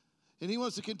there. And he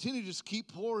wants to continue to just keep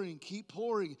pouring.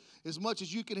 As much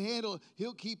as you can handle,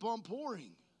 he'll keep on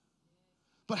pouring.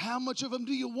 But how much of them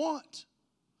do you want?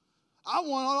 I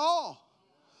want it all.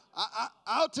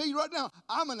 I'll tell you right now,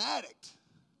 I'm an addict.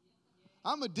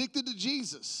 I'm addicted to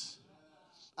Jesus.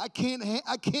 I can't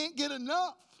get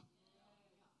enough.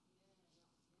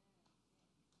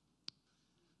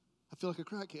 I feel like a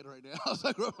crackhead right now. I was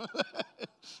like,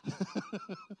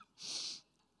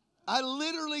 I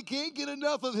literally can't get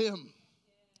enough of him.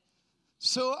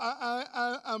 So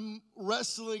I'm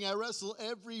wrestling. I wrestle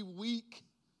every week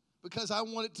because I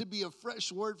want it to be a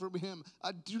fresh word from him.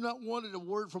 I do not want it a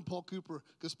word from Paul Cooper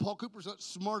because Paul Cooper's not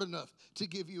smart enough to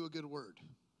give you a good word.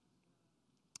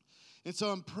 And so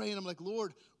I'm praying. I'm like,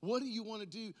 Lord, what do you want to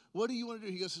do? What do you want to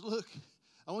do? He goes, look,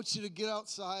 I want you to get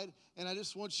outside, and I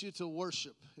just want you to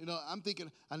worship. I'm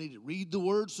thinking, I need to read the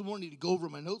word some more. I need to go over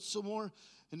my notes some more.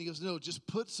 And he goes, no, just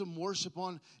put some worship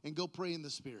on and go pray in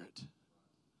the Spirit.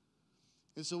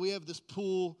 And so we have this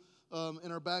pool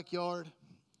in our backyard,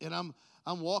 and I'm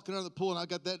walking around the pool, and I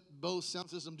got that Bose sound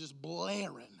system just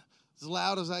blaring as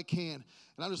loud as I can.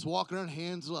 And I'm just walking around,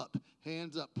 hands up,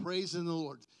 praising the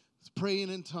Lord, praying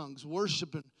in tongues,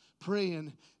 worshiping,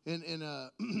 praying. And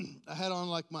I had on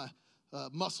like my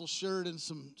muscle shirt and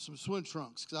some swim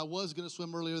trunks because I was going to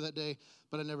swim earlier that day,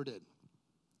 but I never did.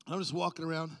 I'm just walking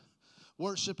around,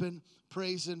 worshiping,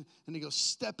 praising, and he goes,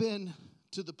 step in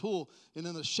to the pool. And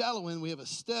then the shallow end, we have a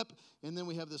step, and then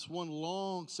we have this one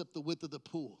long step, the width of the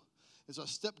pool. And so I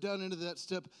step down into that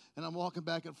step, and I'm walking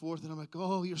back and forth, and I'm like,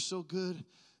 oh, you're so good.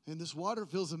 And this water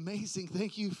feels amazing.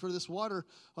 Thank you for this water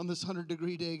on this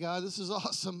 100-degree day, God. This is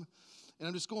awesome. And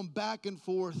I'm just going back and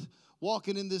forth,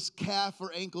 walking in this calf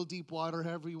or ankle deep water,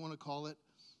 however you want to call it.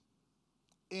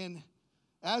 And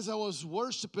as I was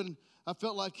worshiping, I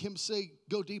felt like him say,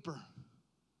 go deeper.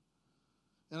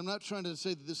 And I'm not trying to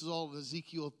say that this is all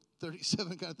Ezekiel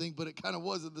 37 kind of thing, but it kind of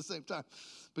was at the same time.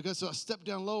 Because so I stepped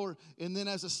down lower, and then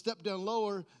as I stepped down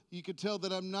lower, you could tell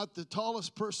that I'm not the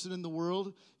tallest person in the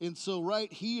world. And so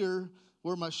right here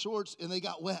were my shorts, and they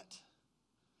got wet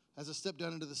as I stepped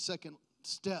down into the second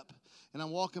step. And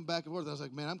I'm walking back and forth. I was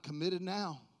like, man, I'm committed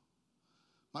now.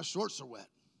 My shorts are wet.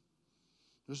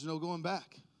 There's no going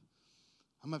back.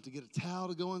 I'm going to have to get a towel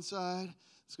to go inside.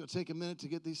 It's going to take a minute to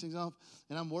get these things off.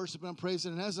 And I'm worshiping, I'm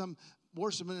praising. And as I'm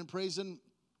worshiping and praising,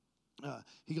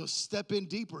 he goes, step in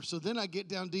deeper. So then I get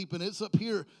down deep, and it's up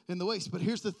here in the waist. But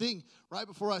here's the thing. Right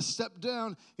before I stepped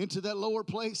down into that lower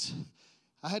place,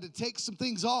 I had to take some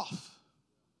things off.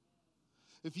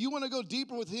 If you want to go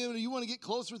deeper with him and you want to get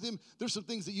closer with him, there's some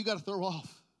things that you got to throw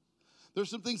off. There's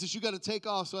some things that you got to take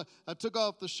off. So I took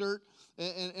off the shirt,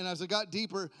 and as I got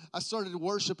deeper, I started to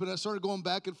worship, and I started going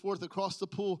back and forth across the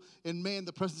pool. And, man,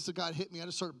 the presence of God hit me. I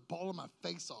just started bawling my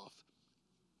face off.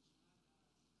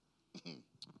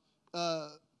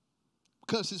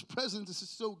 Because his presence is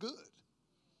so good.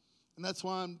 And that's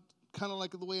why I'm kind of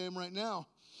like the way I am right now.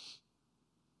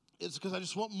 It's because I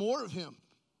just want more of him.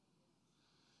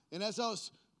 And as I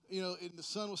was, and the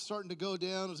sun was starting to go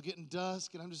down, it was getting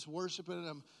dusk, and I'm just worshiping, and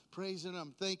I'm praising, and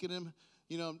I'm thanking him.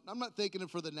 I'm not thanking him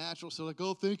for the natural, so like,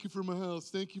 oh, thank you for my house,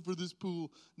 thank you for this pool.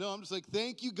 No, I'm just like,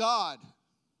 thank you, God.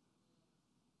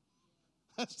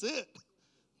 That's it.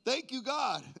 Thank you,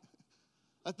 God.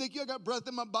 I thank you I got breath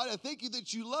in my body. I thank you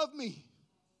that you love me,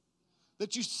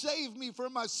 that you saved me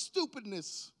from my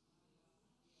stupidness.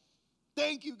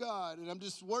 Thank you, God. And I'm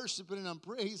just worshiping, and I'm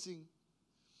praising.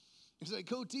 He's like,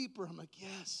 go deeper. I'm like,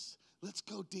 yes, let's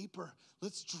go deeper.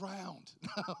 Let's drown.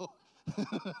 No.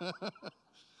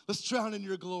 Let's drown in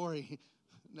your glory.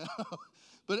 No.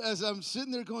 But as I'm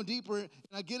sitting there going deeper, and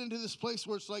I get into this place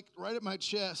where it's like right at my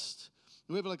chest.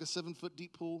 We have like a 7-foot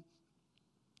deep pool.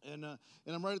 And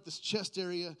I'm right at this chest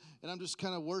area, and I'm just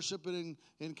kind of worshiping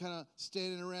and kind of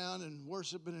standing around and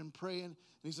worshiping and praying. And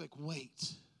he's like,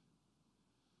 wait.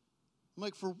 I'm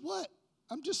like, for what?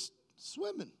 I'm just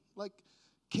swimming. Like,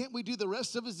 can't we do the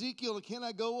rest of Ezekiel? And can't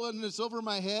I go and it's over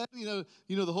my head? You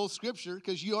know the whole scripture,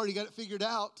 because you already got it figured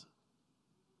out.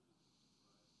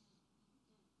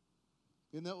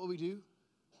 Isn't that what we do?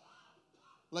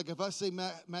 Like if I say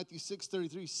Matthew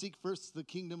 6:33, seek first the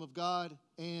kingdom of God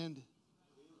and...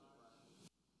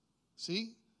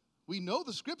 See, we know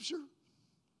the scripture.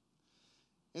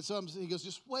 And so he goes,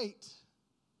 just wait.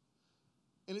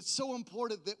 And it's so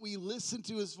important that we listen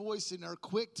to his voice and are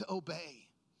quick to obey.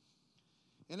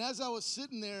 And as I was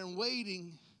sitting there and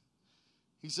waiting,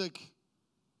 he's like,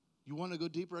 you want to go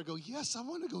deeper? I go, yes, I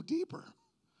want to go deeper.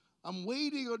 I'm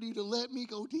waiting on you to let me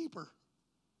go deeper.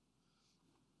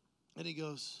 And he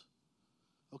goes,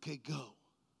 okay, go.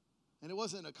 And it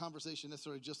wasn't a conversation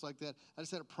necessarily just like that. I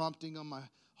just had a prompting on my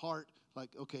heart,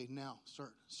 like, okay, now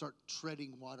start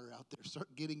treading water out there. Start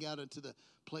getting out into the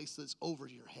place that's over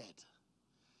your head.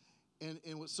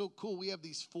 And what's so cool, we have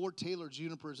these 4 Taylor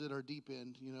junipers at our deep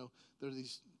end. They're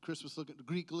these Christmas-looking,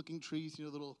 Greek-looking trees,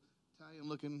 little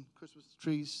Italian-looking Christmas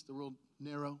trees. They're real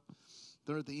narrow.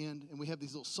 They're at the end. And we have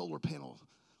these little solar panel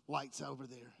lights over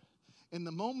there. And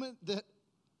the moment that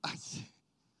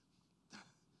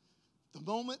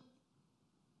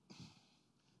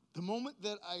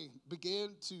I began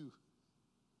to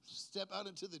step out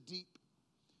into the deep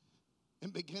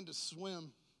and began to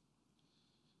swim,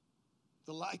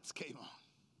 the lights came on.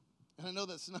 And I know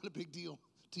that's not a big deal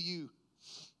to you,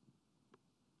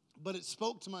 but it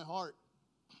spoke to my heart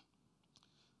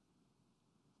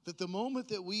that the moment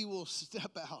that we will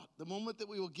step out, the moment that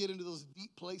we will get into those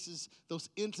deep places, those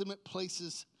intimate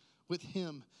places with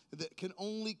him, that can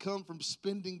only come from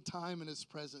spending time in his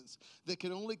presence, that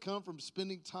can only come from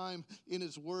spending time in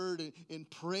his word and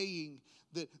praying,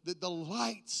 that the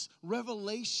lights,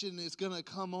 revelation is going to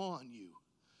come on you.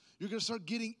 You're going to start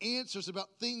getting answers about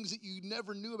things that you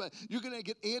never knew about. You're going to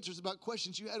get answers about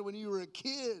questions you had when you were a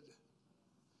kid.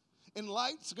 And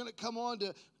light's going to come on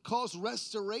to cause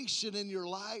restoration in your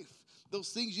life. Those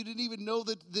things you didn't even know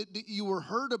that you were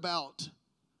heard about.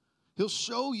 He'll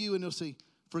show you and he'll say,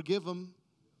 forgive them.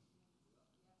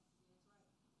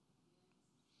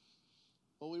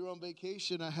 While we were on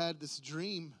vacation, I had this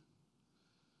dream.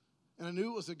 And I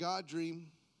knew it was a God dream.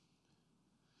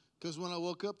 Because when I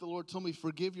woke up, the Lord told me,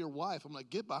 forgive your wife. I'm like,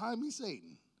 get behind me,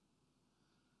 Satan.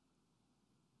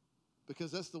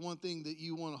 Because that's the one thing that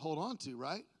you want to hold on to,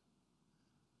 right?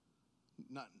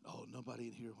 Nobody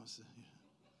in here wants to.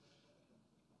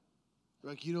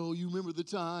 Like, you remember the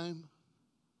time,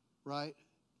 right?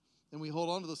 And we hold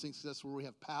on to those things because that's where we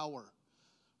have power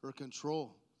or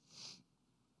control.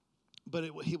 But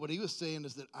what he was saying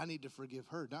is that I need to forgive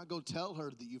her. Not go tell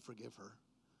her that you forgive her,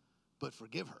 but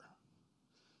forgive her.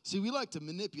 See, we like to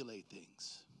manipulate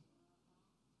things.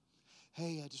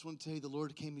 Hey, I just want to tell you the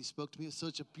Lord came and he spoke to me. It was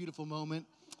such a beautiful moment.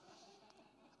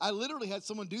 I literally had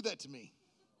someone do that to me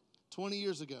 20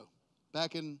 years ago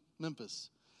back in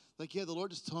Memphis. Like, yeah, the Lord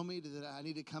just told me that I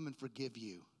need to come and forgive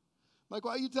you. I'm like,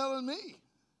 why are you telling me?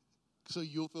 So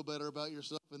you'll feel better about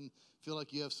yourself and feel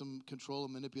like you have some control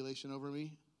and manipulation over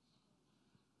me?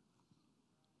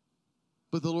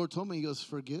 But the Lord told me, he goes,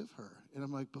 forgive her. And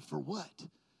I'm like, but for what?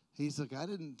 He's like, I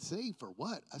didn't say for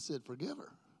what. I said, forgive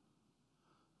her.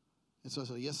 And so I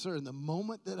said, yes, sir. And the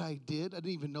moment that I did, I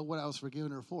didn't even know what I was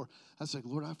forgiving her for. I was like,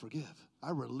 Lord, I forgive.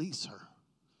 I release her.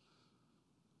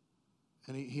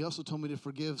 And he also told me to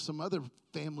forgive some other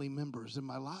family members in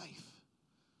my life.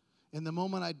 And the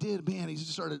moment I did, man, he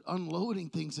just started unloading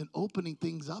things and opening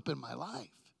things up in my life.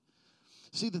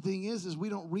 See, the thing is we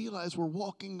don't realize we're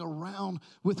walking around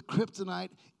with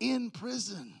kryptonite in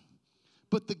prison.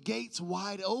 But the gate's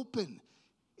wide open.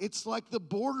 It's like the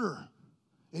border,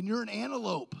 and you're an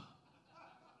antelope.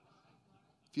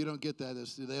 If you don't get that,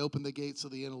 they open the gate so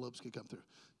the antelopes can come through.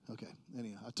 Okay,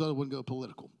 anyhow, I told I wouldn't go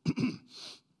political.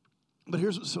 But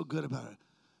here's what's so good about it.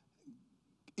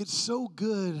 It's so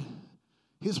good.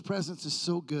 His presence is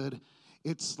so good.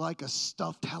 It's like a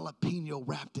stuffed jalapeno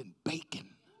wrapped in bacon.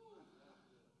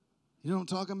 You know what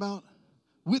I'm talking about?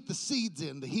 With the seeds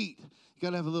in, the heat. You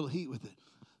got to have a little heat with it.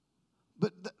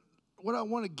 But what I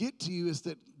want to get to you is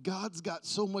that God's got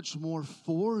so much more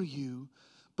for you,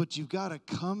 but you've got to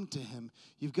come to him.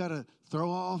 You've got to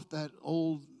throw off that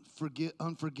old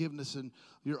unforgiveness and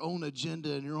your own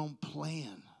agenda and your own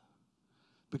plan,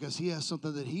 because he has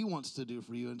something that he wants to do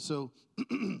for you. And so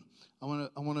I want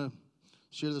to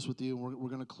share this with you, and we're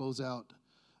going to close out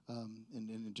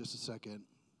in just a second,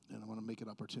 and I want to make an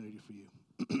opportunity for you.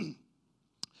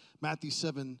 Matthew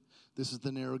 7, this is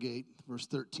the narrow gate, verse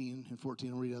 13 and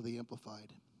 14. I'll read out of the Amplified.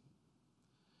 It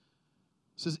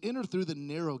says, enter through the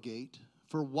narrow gate,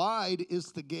 for wide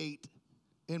is the gate,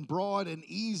 and broad and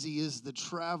easy is the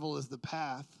travel, is the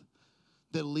path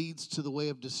that leads to the way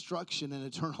of destruction and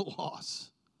eternal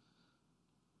loss.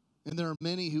 And there are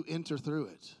many who enter through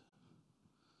it.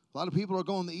 A lot of people are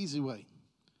going the easy way.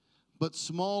 But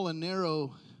small and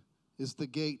narrow is the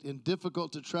gate, and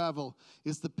difficult to travel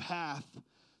is the path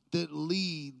that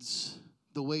leads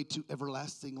the way to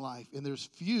everlasting life. And there's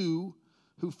few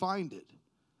who find it.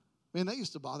 Man, that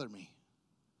used to bother me.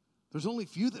 There's only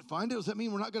few that find it. Does that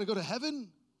mean we're not going to go to heaven?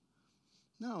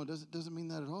 No, it doesn't mean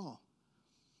that at all.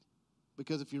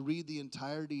 Because if you read the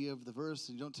entirety of the verse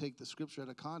and you don't take the scripture out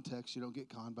of context, you don't get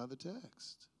conned by the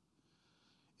text.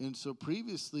 And so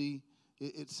previously,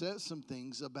 it says some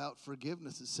things about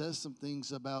forgiveness. It says some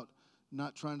things about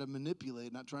not trying to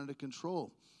manipulate, not trying to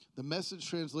control. The Message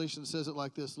translation says it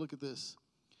like this. Look at this.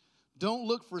 Don't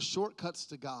look for shortcuts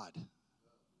to God.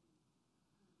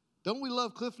 Don't we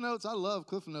love Cliff Notes? I love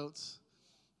Cliff Notes.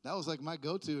 That was like my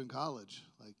go-to in college.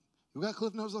 Like, you got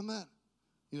Cliff Notes on that?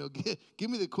 Give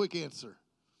me the quick answer.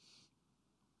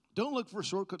 Don't look for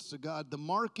shortcuts to God. The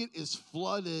market is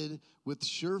flooded with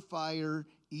surefire,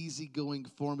 easygoing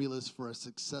formulas for a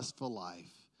successful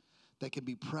life that can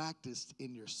be practiced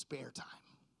in your spare time.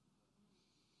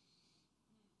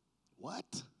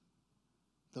 What?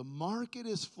 The market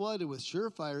is flooded with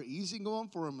surefire, easygoing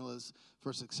formulas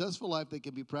for a successful life that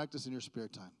can be practiced in your spare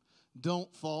time.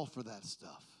 Don't fall for that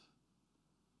stuff.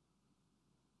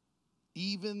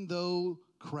 Even though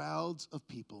crowds of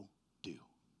people do.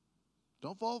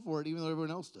 Don't fall for it, even though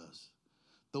everyone else does.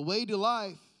 The way to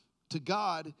life, to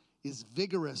God, is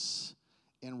vigorous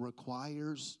and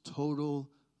requires total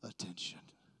attention.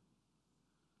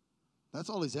 That's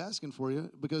all he's asking for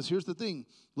you, because here's the thing.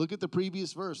 Look at the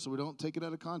previous verse so we don't take it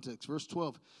out of context. Verse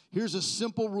 12. Here's a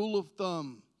simple rule of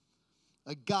thumb,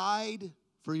 a guide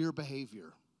for your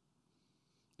behavior.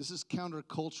 This is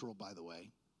countercultural, by the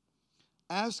way.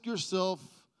 Ask yourself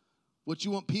what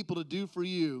you want people to do for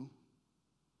you.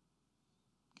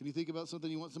 Can you think about something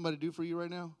you want somebody to do for you right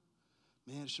now?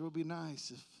 Man, it sure would be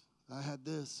nice if I had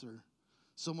this, or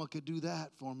someone could do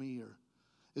that for me. Or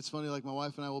it's funny, like my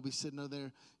wife and I will be sitting over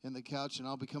there in the couch, and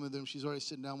I'll be coming to them. She's already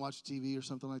sitting down watching TV or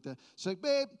something like that. She's like,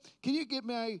 babe, can you get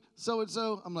me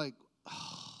so-and-so? I'm like,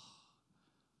 oh,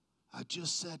 I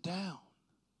just sat down.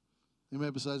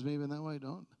 Anybody besides me been that way?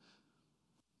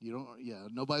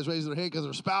 Nobody's raising their hand because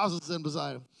their spouse is sitting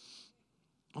beside them.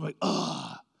 I'm like,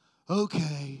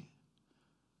 okay.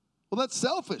 Well, that's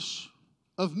selfish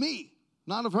of me,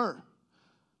 not of her.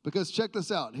 Because check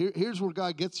this out. Here's where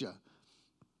God gets you.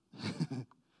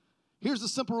 Here's the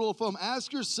simple rule of thumb.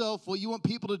 Ask yourself what you want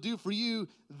people to do for you,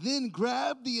 then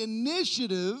grab the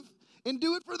initiative and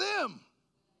do it for them.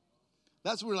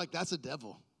 That's where we're like, that's a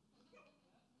devil.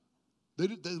 But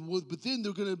then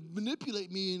they're going to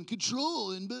manipulate me and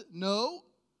control. No.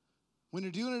 When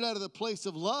you're doing it out of the place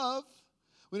of love,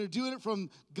 when you're doing it from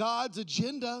God's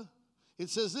agenda, it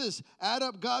says this, add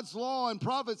up God's law and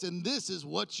prophets, and this is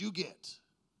what you get.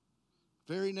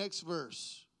 Very next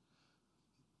verse.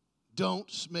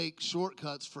 Don't make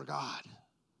shortcuts for God.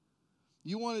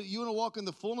 You want to walk in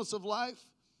the fullness of life?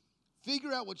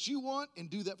 Figure out what you want and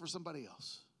do that for somebody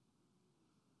else.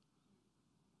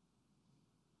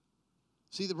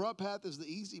 See, the broad path is the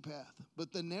easy path,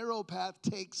 but the narrow path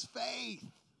takes faith.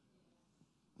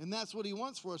 And that's what he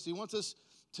wants for us. He wants us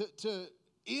to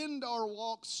end our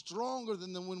walk stronger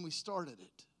than when we started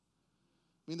it.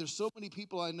 I mean, there's so many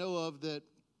people I know of that,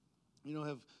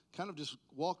 have kind of just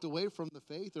walked away from the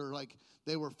faith, or like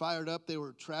they were fired up, they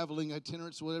were traveling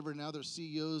itinerants, whatever, now they're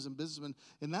CEOs and businessmen,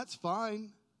 and that's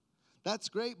fine. That's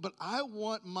great, but I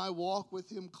want my walk with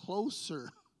him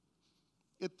closer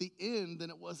at the end than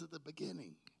it was at the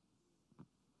beginning.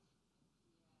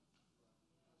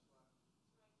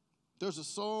 There's a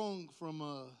song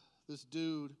from this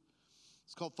dude.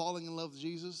 It's called Falling in Love with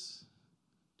Jesus.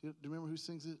 Do you remember who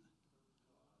sings it?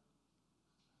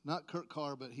 Not Kurt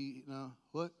Carr, but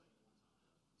what?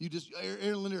 You just,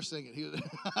 Aaron Lanier sang it.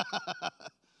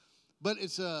 But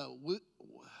it's, I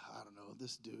don't know,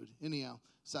 this dude. Anyhow,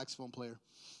 saxophone player.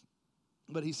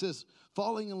 But he says,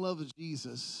 falling in love with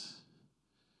Jesus,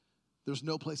 there's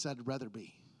no place I'd rather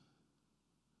be.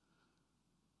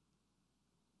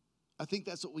 I think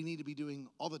that's what we need to be doing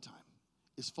all the time,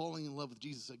 is falling in love with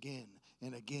Jesus again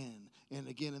and again and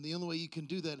again. And the only way you can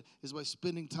do that is by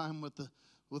spending time with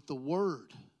the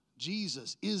Word.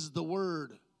 Jesus is the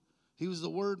Word. He was the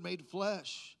Word made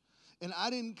flesh. And I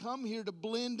didn't come here to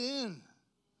blend in.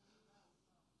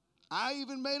 I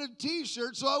even made a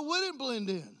T-shirt so I wouldn't blend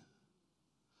in.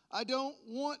 I don't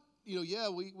want,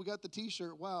 we got the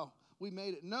T-shirt. Wow, we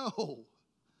made it. No.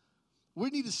 We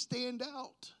need to stand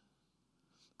out.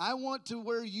 I want to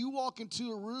where you walk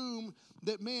into a room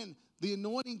that, man, the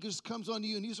anointing just comes on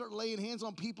you and you start laying hands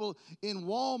on people in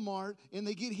Walmart and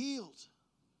they get healed.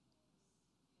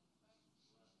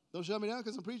 Don't shut me down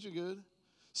because I'm preaching good.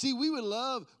 See, we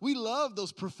love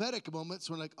those prophetic moments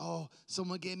where like, oh,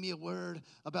 someone gave me a word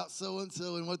about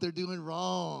so-and-so and what they're doing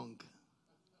wrong.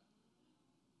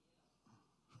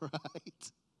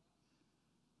 Right?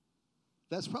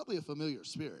 That's probably a familiar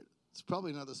spirit. It's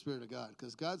probably not the Spirit of God,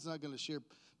 because God's not going to share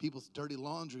people's dirty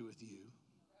laundry with you.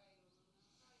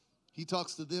 He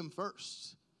talks to them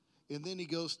first, and then he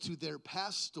goes to their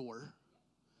pastor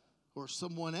or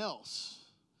someone else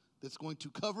that's going to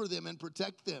cover them and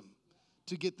protect them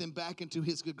to get them back into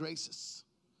his good graces.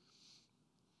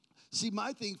 See,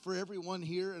 my thing for everyone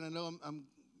here, and I know I'm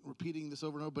repeating this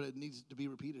over and over, but it needs to be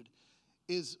repeated,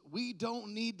 is we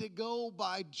don't need to go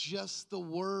by just the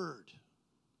word.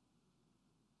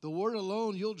 The word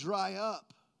alone, you'll dry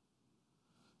up.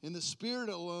 In the Spirit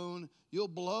alone, you'll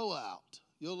blow out.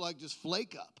 You'll like just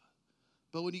flake up.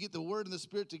 But when you get the word and the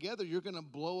Spirit together, you're going to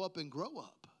blow up and grow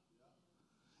up.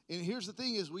 And here's the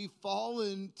thing is we've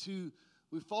fallen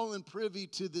privy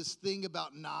to this thing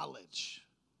about knowledge.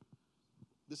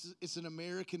 It's an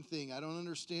American thing. I don't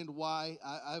understand why.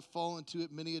 I've fallen to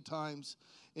it many a times.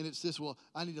 And it's this, well,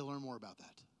 I need to learn more about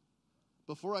that.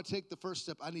 Before I take the first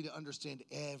step, I need to understand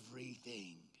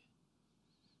everything.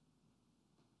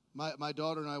 My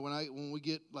daughter and I, when we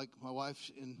get, like my wife,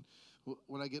 and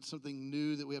when I get something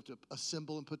new that we have to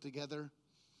assemble and put together,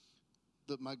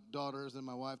 my daughters and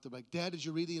my wife, they're like, Dad, did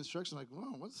you read the instructions? I'm like,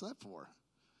 whoa, what's that for?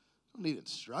 I don't need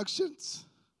instructions.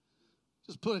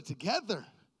 Just put it together.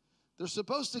 They're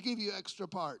supposed to give you extra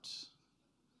parts.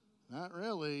 Not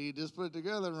really. You just put it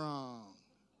together wrong.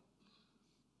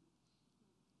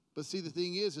 But see, the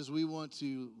thing is we want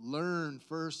to learn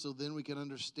first so then we can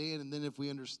understand. And then if we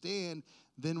understand,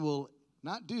 then we'll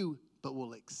not do, but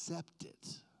we'll accept it.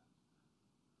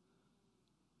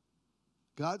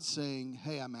 God's saying,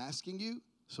 hey, I'm asking you,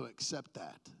 so accept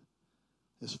that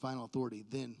as final authority.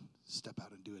 Then step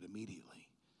out and do it immediately.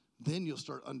 then you'll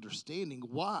start understanding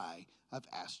why I've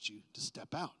asked you to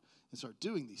step out and start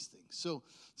doing these things.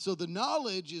 So the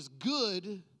knowledge is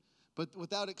good, but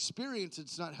without experience,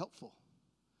 it's not helpful.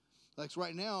 Like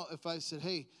right now, if I said,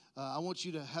 hey, I want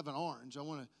you to have an orange. I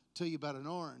want to tell you about an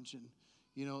orange. And,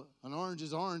 an orange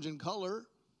is orange in color.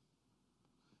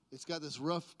 It's got this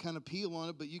rough kind of peel on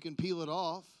it, but you can peel it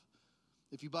off.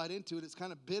 If you bite into it, it's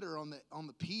kind of bitter on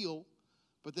the peel.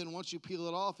 But then once you peel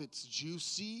it off, it's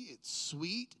juicy, it's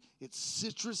sweet, it's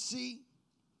citrusy.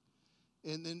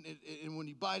 And then and when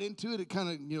you bite into it, it kind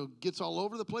of gets all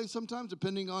over the place sometimes,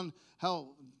 depending on how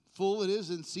full it is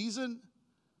in season.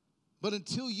 But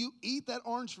until you eat that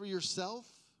orange for yourself,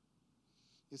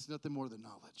 it's nothing more than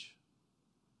knowledge.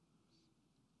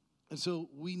 And so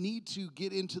we need to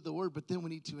get into the Word, but then we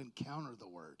need to encounter the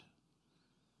Word.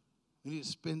 We need to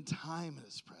spend time in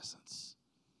His presence.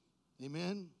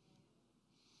 Amen?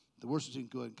 The worship team,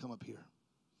 go ahead and come up here.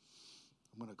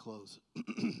 I'm going to close.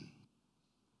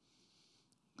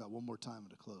 Got one more time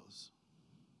to close.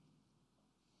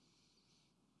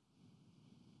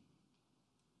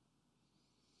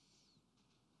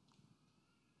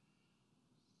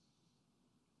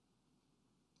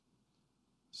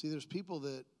 See, there's people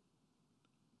that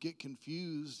get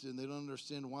confused and they don't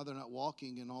understand why they're not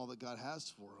walking in all that God has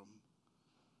for them.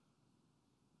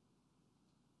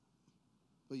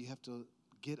 But you have to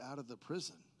get out of the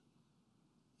prison.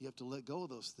 You have to let go of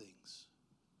those things.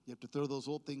 You have to throw those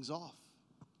old things off.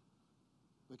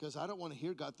 Because I don't want to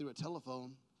hear God through a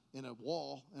telephone, in a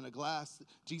wall, in a glass.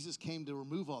 Jesus came to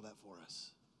remove all that for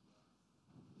us.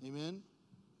 Amen?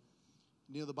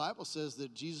 The Bible says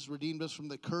that Jesus redeemed us from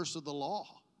the curse of the law.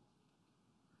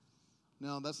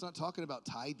 Now, that's not talking about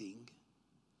tithing.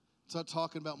 It's not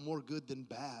talking about more good than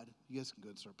bad. You guys can go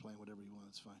and start playing whatever you want.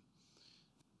 It's fine.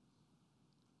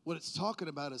 What it's talking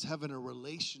about is having a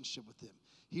relationship with Him.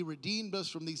 He redeemed us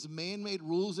from these man-made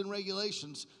rules and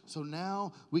regulations, so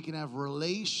now we can have a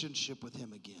relationship with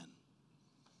Him again.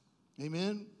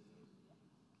 Amen?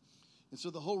 And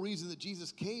so the whole reason that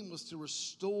Jesus came was to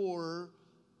restore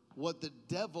what the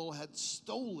devil had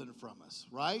stolen from us,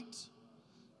 right?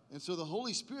 And so the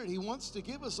Holy Spirit, He wants to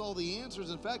give us all the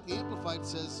answers. In fact, the Amplified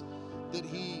says that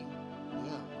we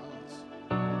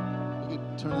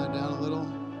could turn that down a little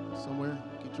somewhere.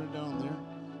 Can you turn it down there?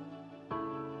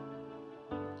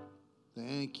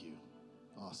 Thank you.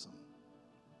 Awesome.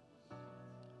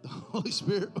 The Holy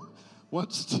Spirit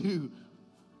wants to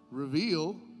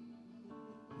reveal,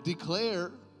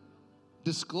 declare,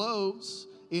 disclose,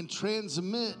 and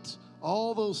transmit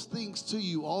all those things to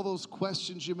you, all those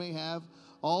questions you may have,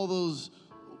 all those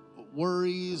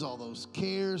worries, all those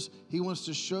cares. He wants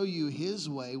to show you His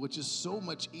way, which is so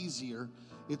much easier.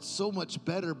 It's so much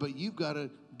better, but you've got to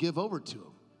give over to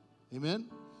Him. Amen?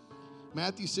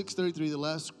 Matthew 6:33, the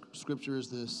last scripture is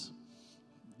this.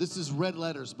 This is red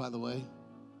letters, by the way.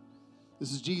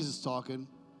 This is Jesus talking.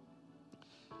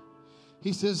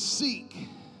 He says, seek,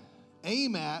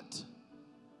 aim at,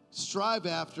 strive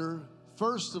after,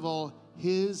 first of all,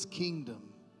 His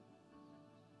kingdom.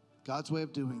 God's way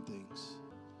of doing things.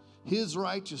 His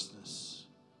righteousness.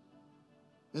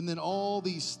 And then all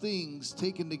these things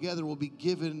taken together will be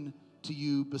given to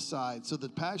you besides. So the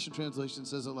Passion Translation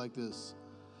says it like this.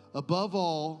 Above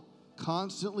all,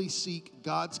 constantly seek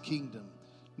God's kingdom.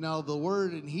 Now the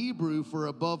word in Hebrew for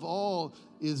above all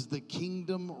is the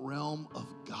kingdom realm of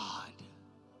God.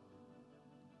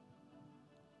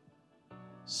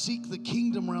 Seek the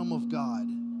kingdom realm of God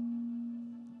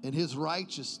and His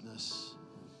righteousness,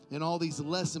 and all these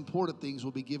less important things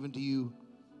will be given to you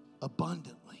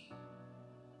abundantly,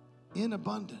 in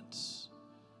abundance.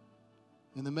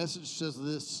 And the message says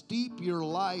this: steep your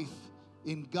life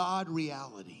in God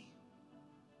reality.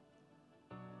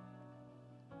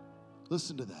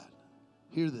 Listen to that.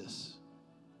 Hear this.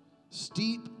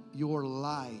 Steep your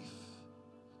life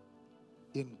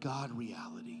in God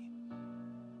reality.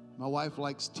 My wife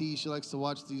likes tea. She likes to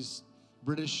watch these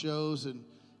British shows, and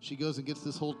she goes and gets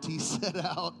this whole tea set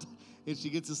out, and she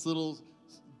gets this little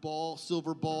ball,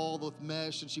 silver ball with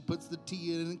mesh, and she puts the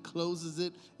tea in and closes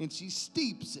it, and she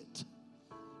steeps it.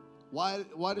 Why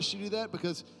does she do that?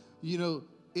 Because,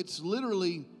 it's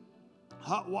literally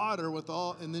hot water with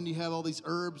all, and then you have all these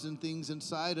herbs and things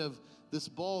inside of this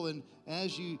ball, and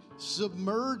as you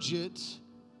submerge it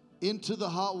into the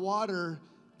hot water,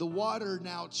 the water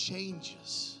now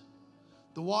changes.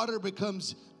 The water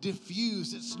becomes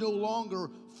diffused. It's no longer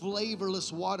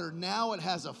flavorless water. Now it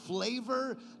has a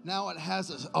flavor. Now it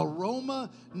has an aroma.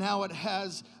 Now it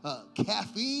has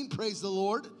caffeine, praise the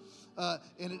Lord. And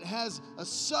it has a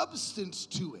substance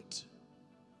to it.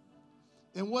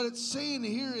 And what it's saying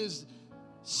here is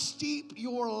steep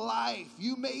your life.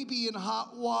 You may be in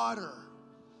hot water,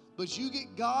 but you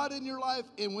get God in your life,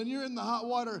 and when you're in the hot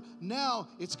water, now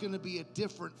it's going to be a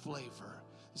different flavor.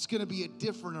 It's going to be a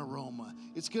different aroma.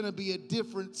 It's going to be a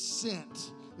different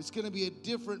scent. It's going to be a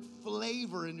different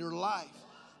flavor in your life.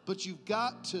 But you've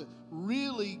got to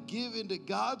really give into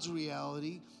God's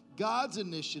reality, God's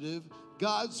initiative,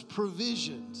 God's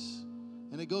provisions.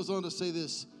 And it goes on to say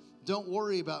this: don't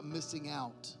worry about missing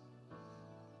out.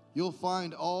 You'll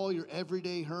find all your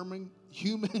everyday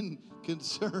human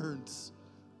concerns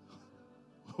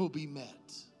will be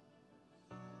met.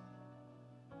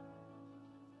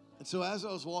 And so as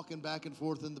I was walking back and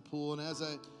forth in the pool, and as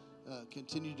I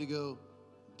continued to go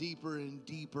deeper and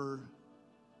deeper,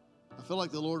 I felt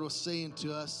like the Lord was saying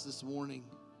to us this morning,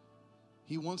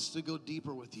 He wants to go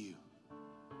deeper with you.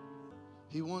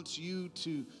 He wants you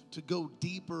to go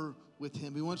deeper with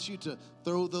Him. He wants you to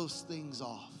throw those things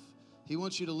off. He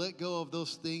wants you to let go of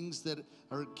those things that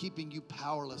are keeping you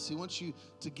powerless. He wants you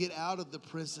to get out of the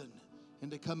prison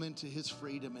and to come into His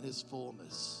freedom and His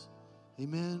fullness.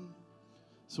 Amen.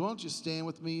 So why don't you stand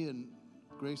with me, and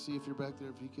Gracie, if you're back there,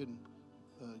 if you can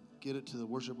get it to the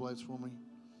worship lights for me.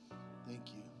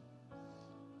 Thank you.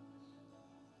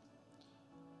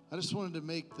 I just wanted to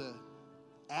make the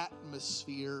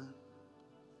atmosphere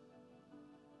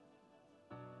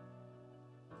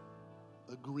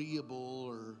agreeable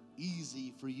or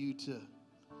easy for you to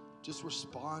just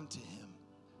respond to Him.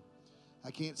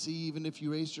 I can't see even if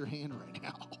you raised your hand right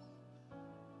now.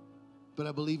 But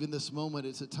I believe in this moment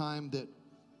it's a time that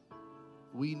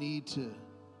we need to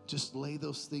just lay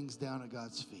those things down at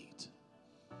God's feet.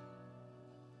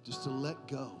 Just to let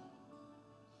go.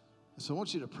 So I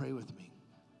want you to pray with me.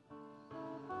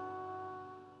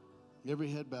 Every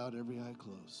head bowed, every eye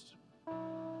closed. I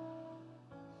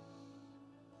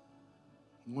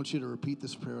want you to repeat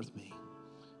this prayer with me.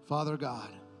 Father God,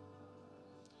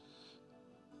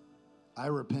 I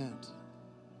repent.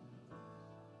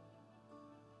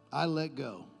 I let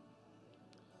go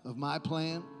of my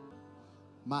plan,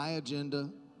 my agenda,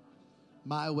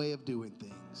 my way of doing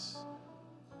things.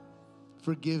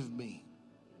 Forgive me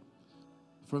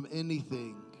from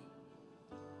anything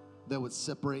that would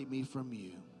separate me from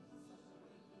you.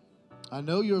 I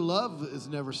know your love is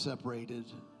never separated,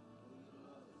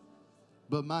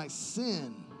 but my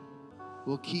sin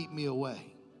will keep me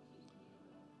away.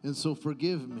 And so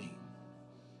forgive me.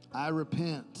 I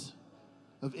repent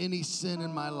of any sin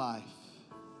in my life.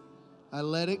 I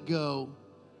let it go,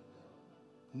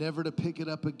 never to pick it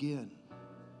up again.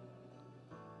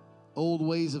 Old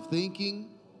ways of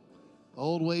thinking,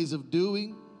 old ways of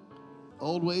doing,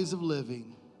 old ways of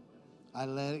living, I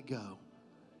let it go.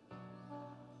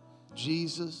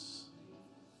 Jesus,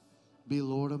 be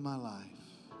Lord of my life.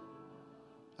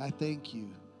 I thank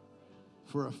you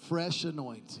for a fresh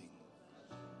anointing,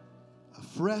 a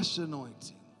fresh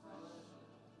anointing,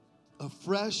 a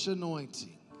fresh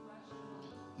anointing.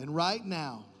 And right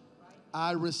now,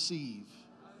 I receive.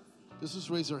 Let's just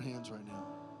raise our hands right now.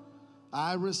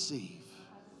 I receive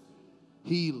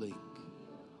healing,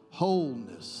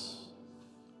 wholeness,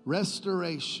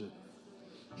 restoration,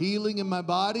 healing in my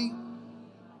body,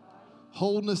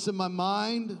 wholeness in my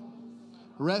mind,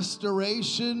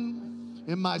 restoration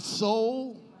in my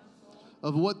soul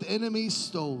of what the enemy's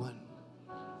stolen.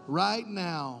 Right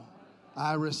now,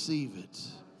 I receive it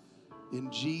in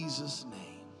Jesus'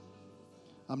 name.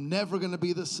 I'm never going to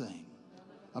be the same.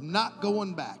 I'm not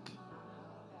going back.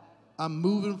 I'm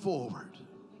moving forward.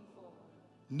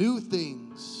 New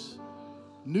things,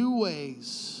 new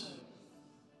ways,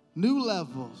 new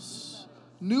levels,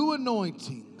 new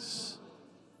anointings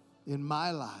in my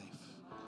life.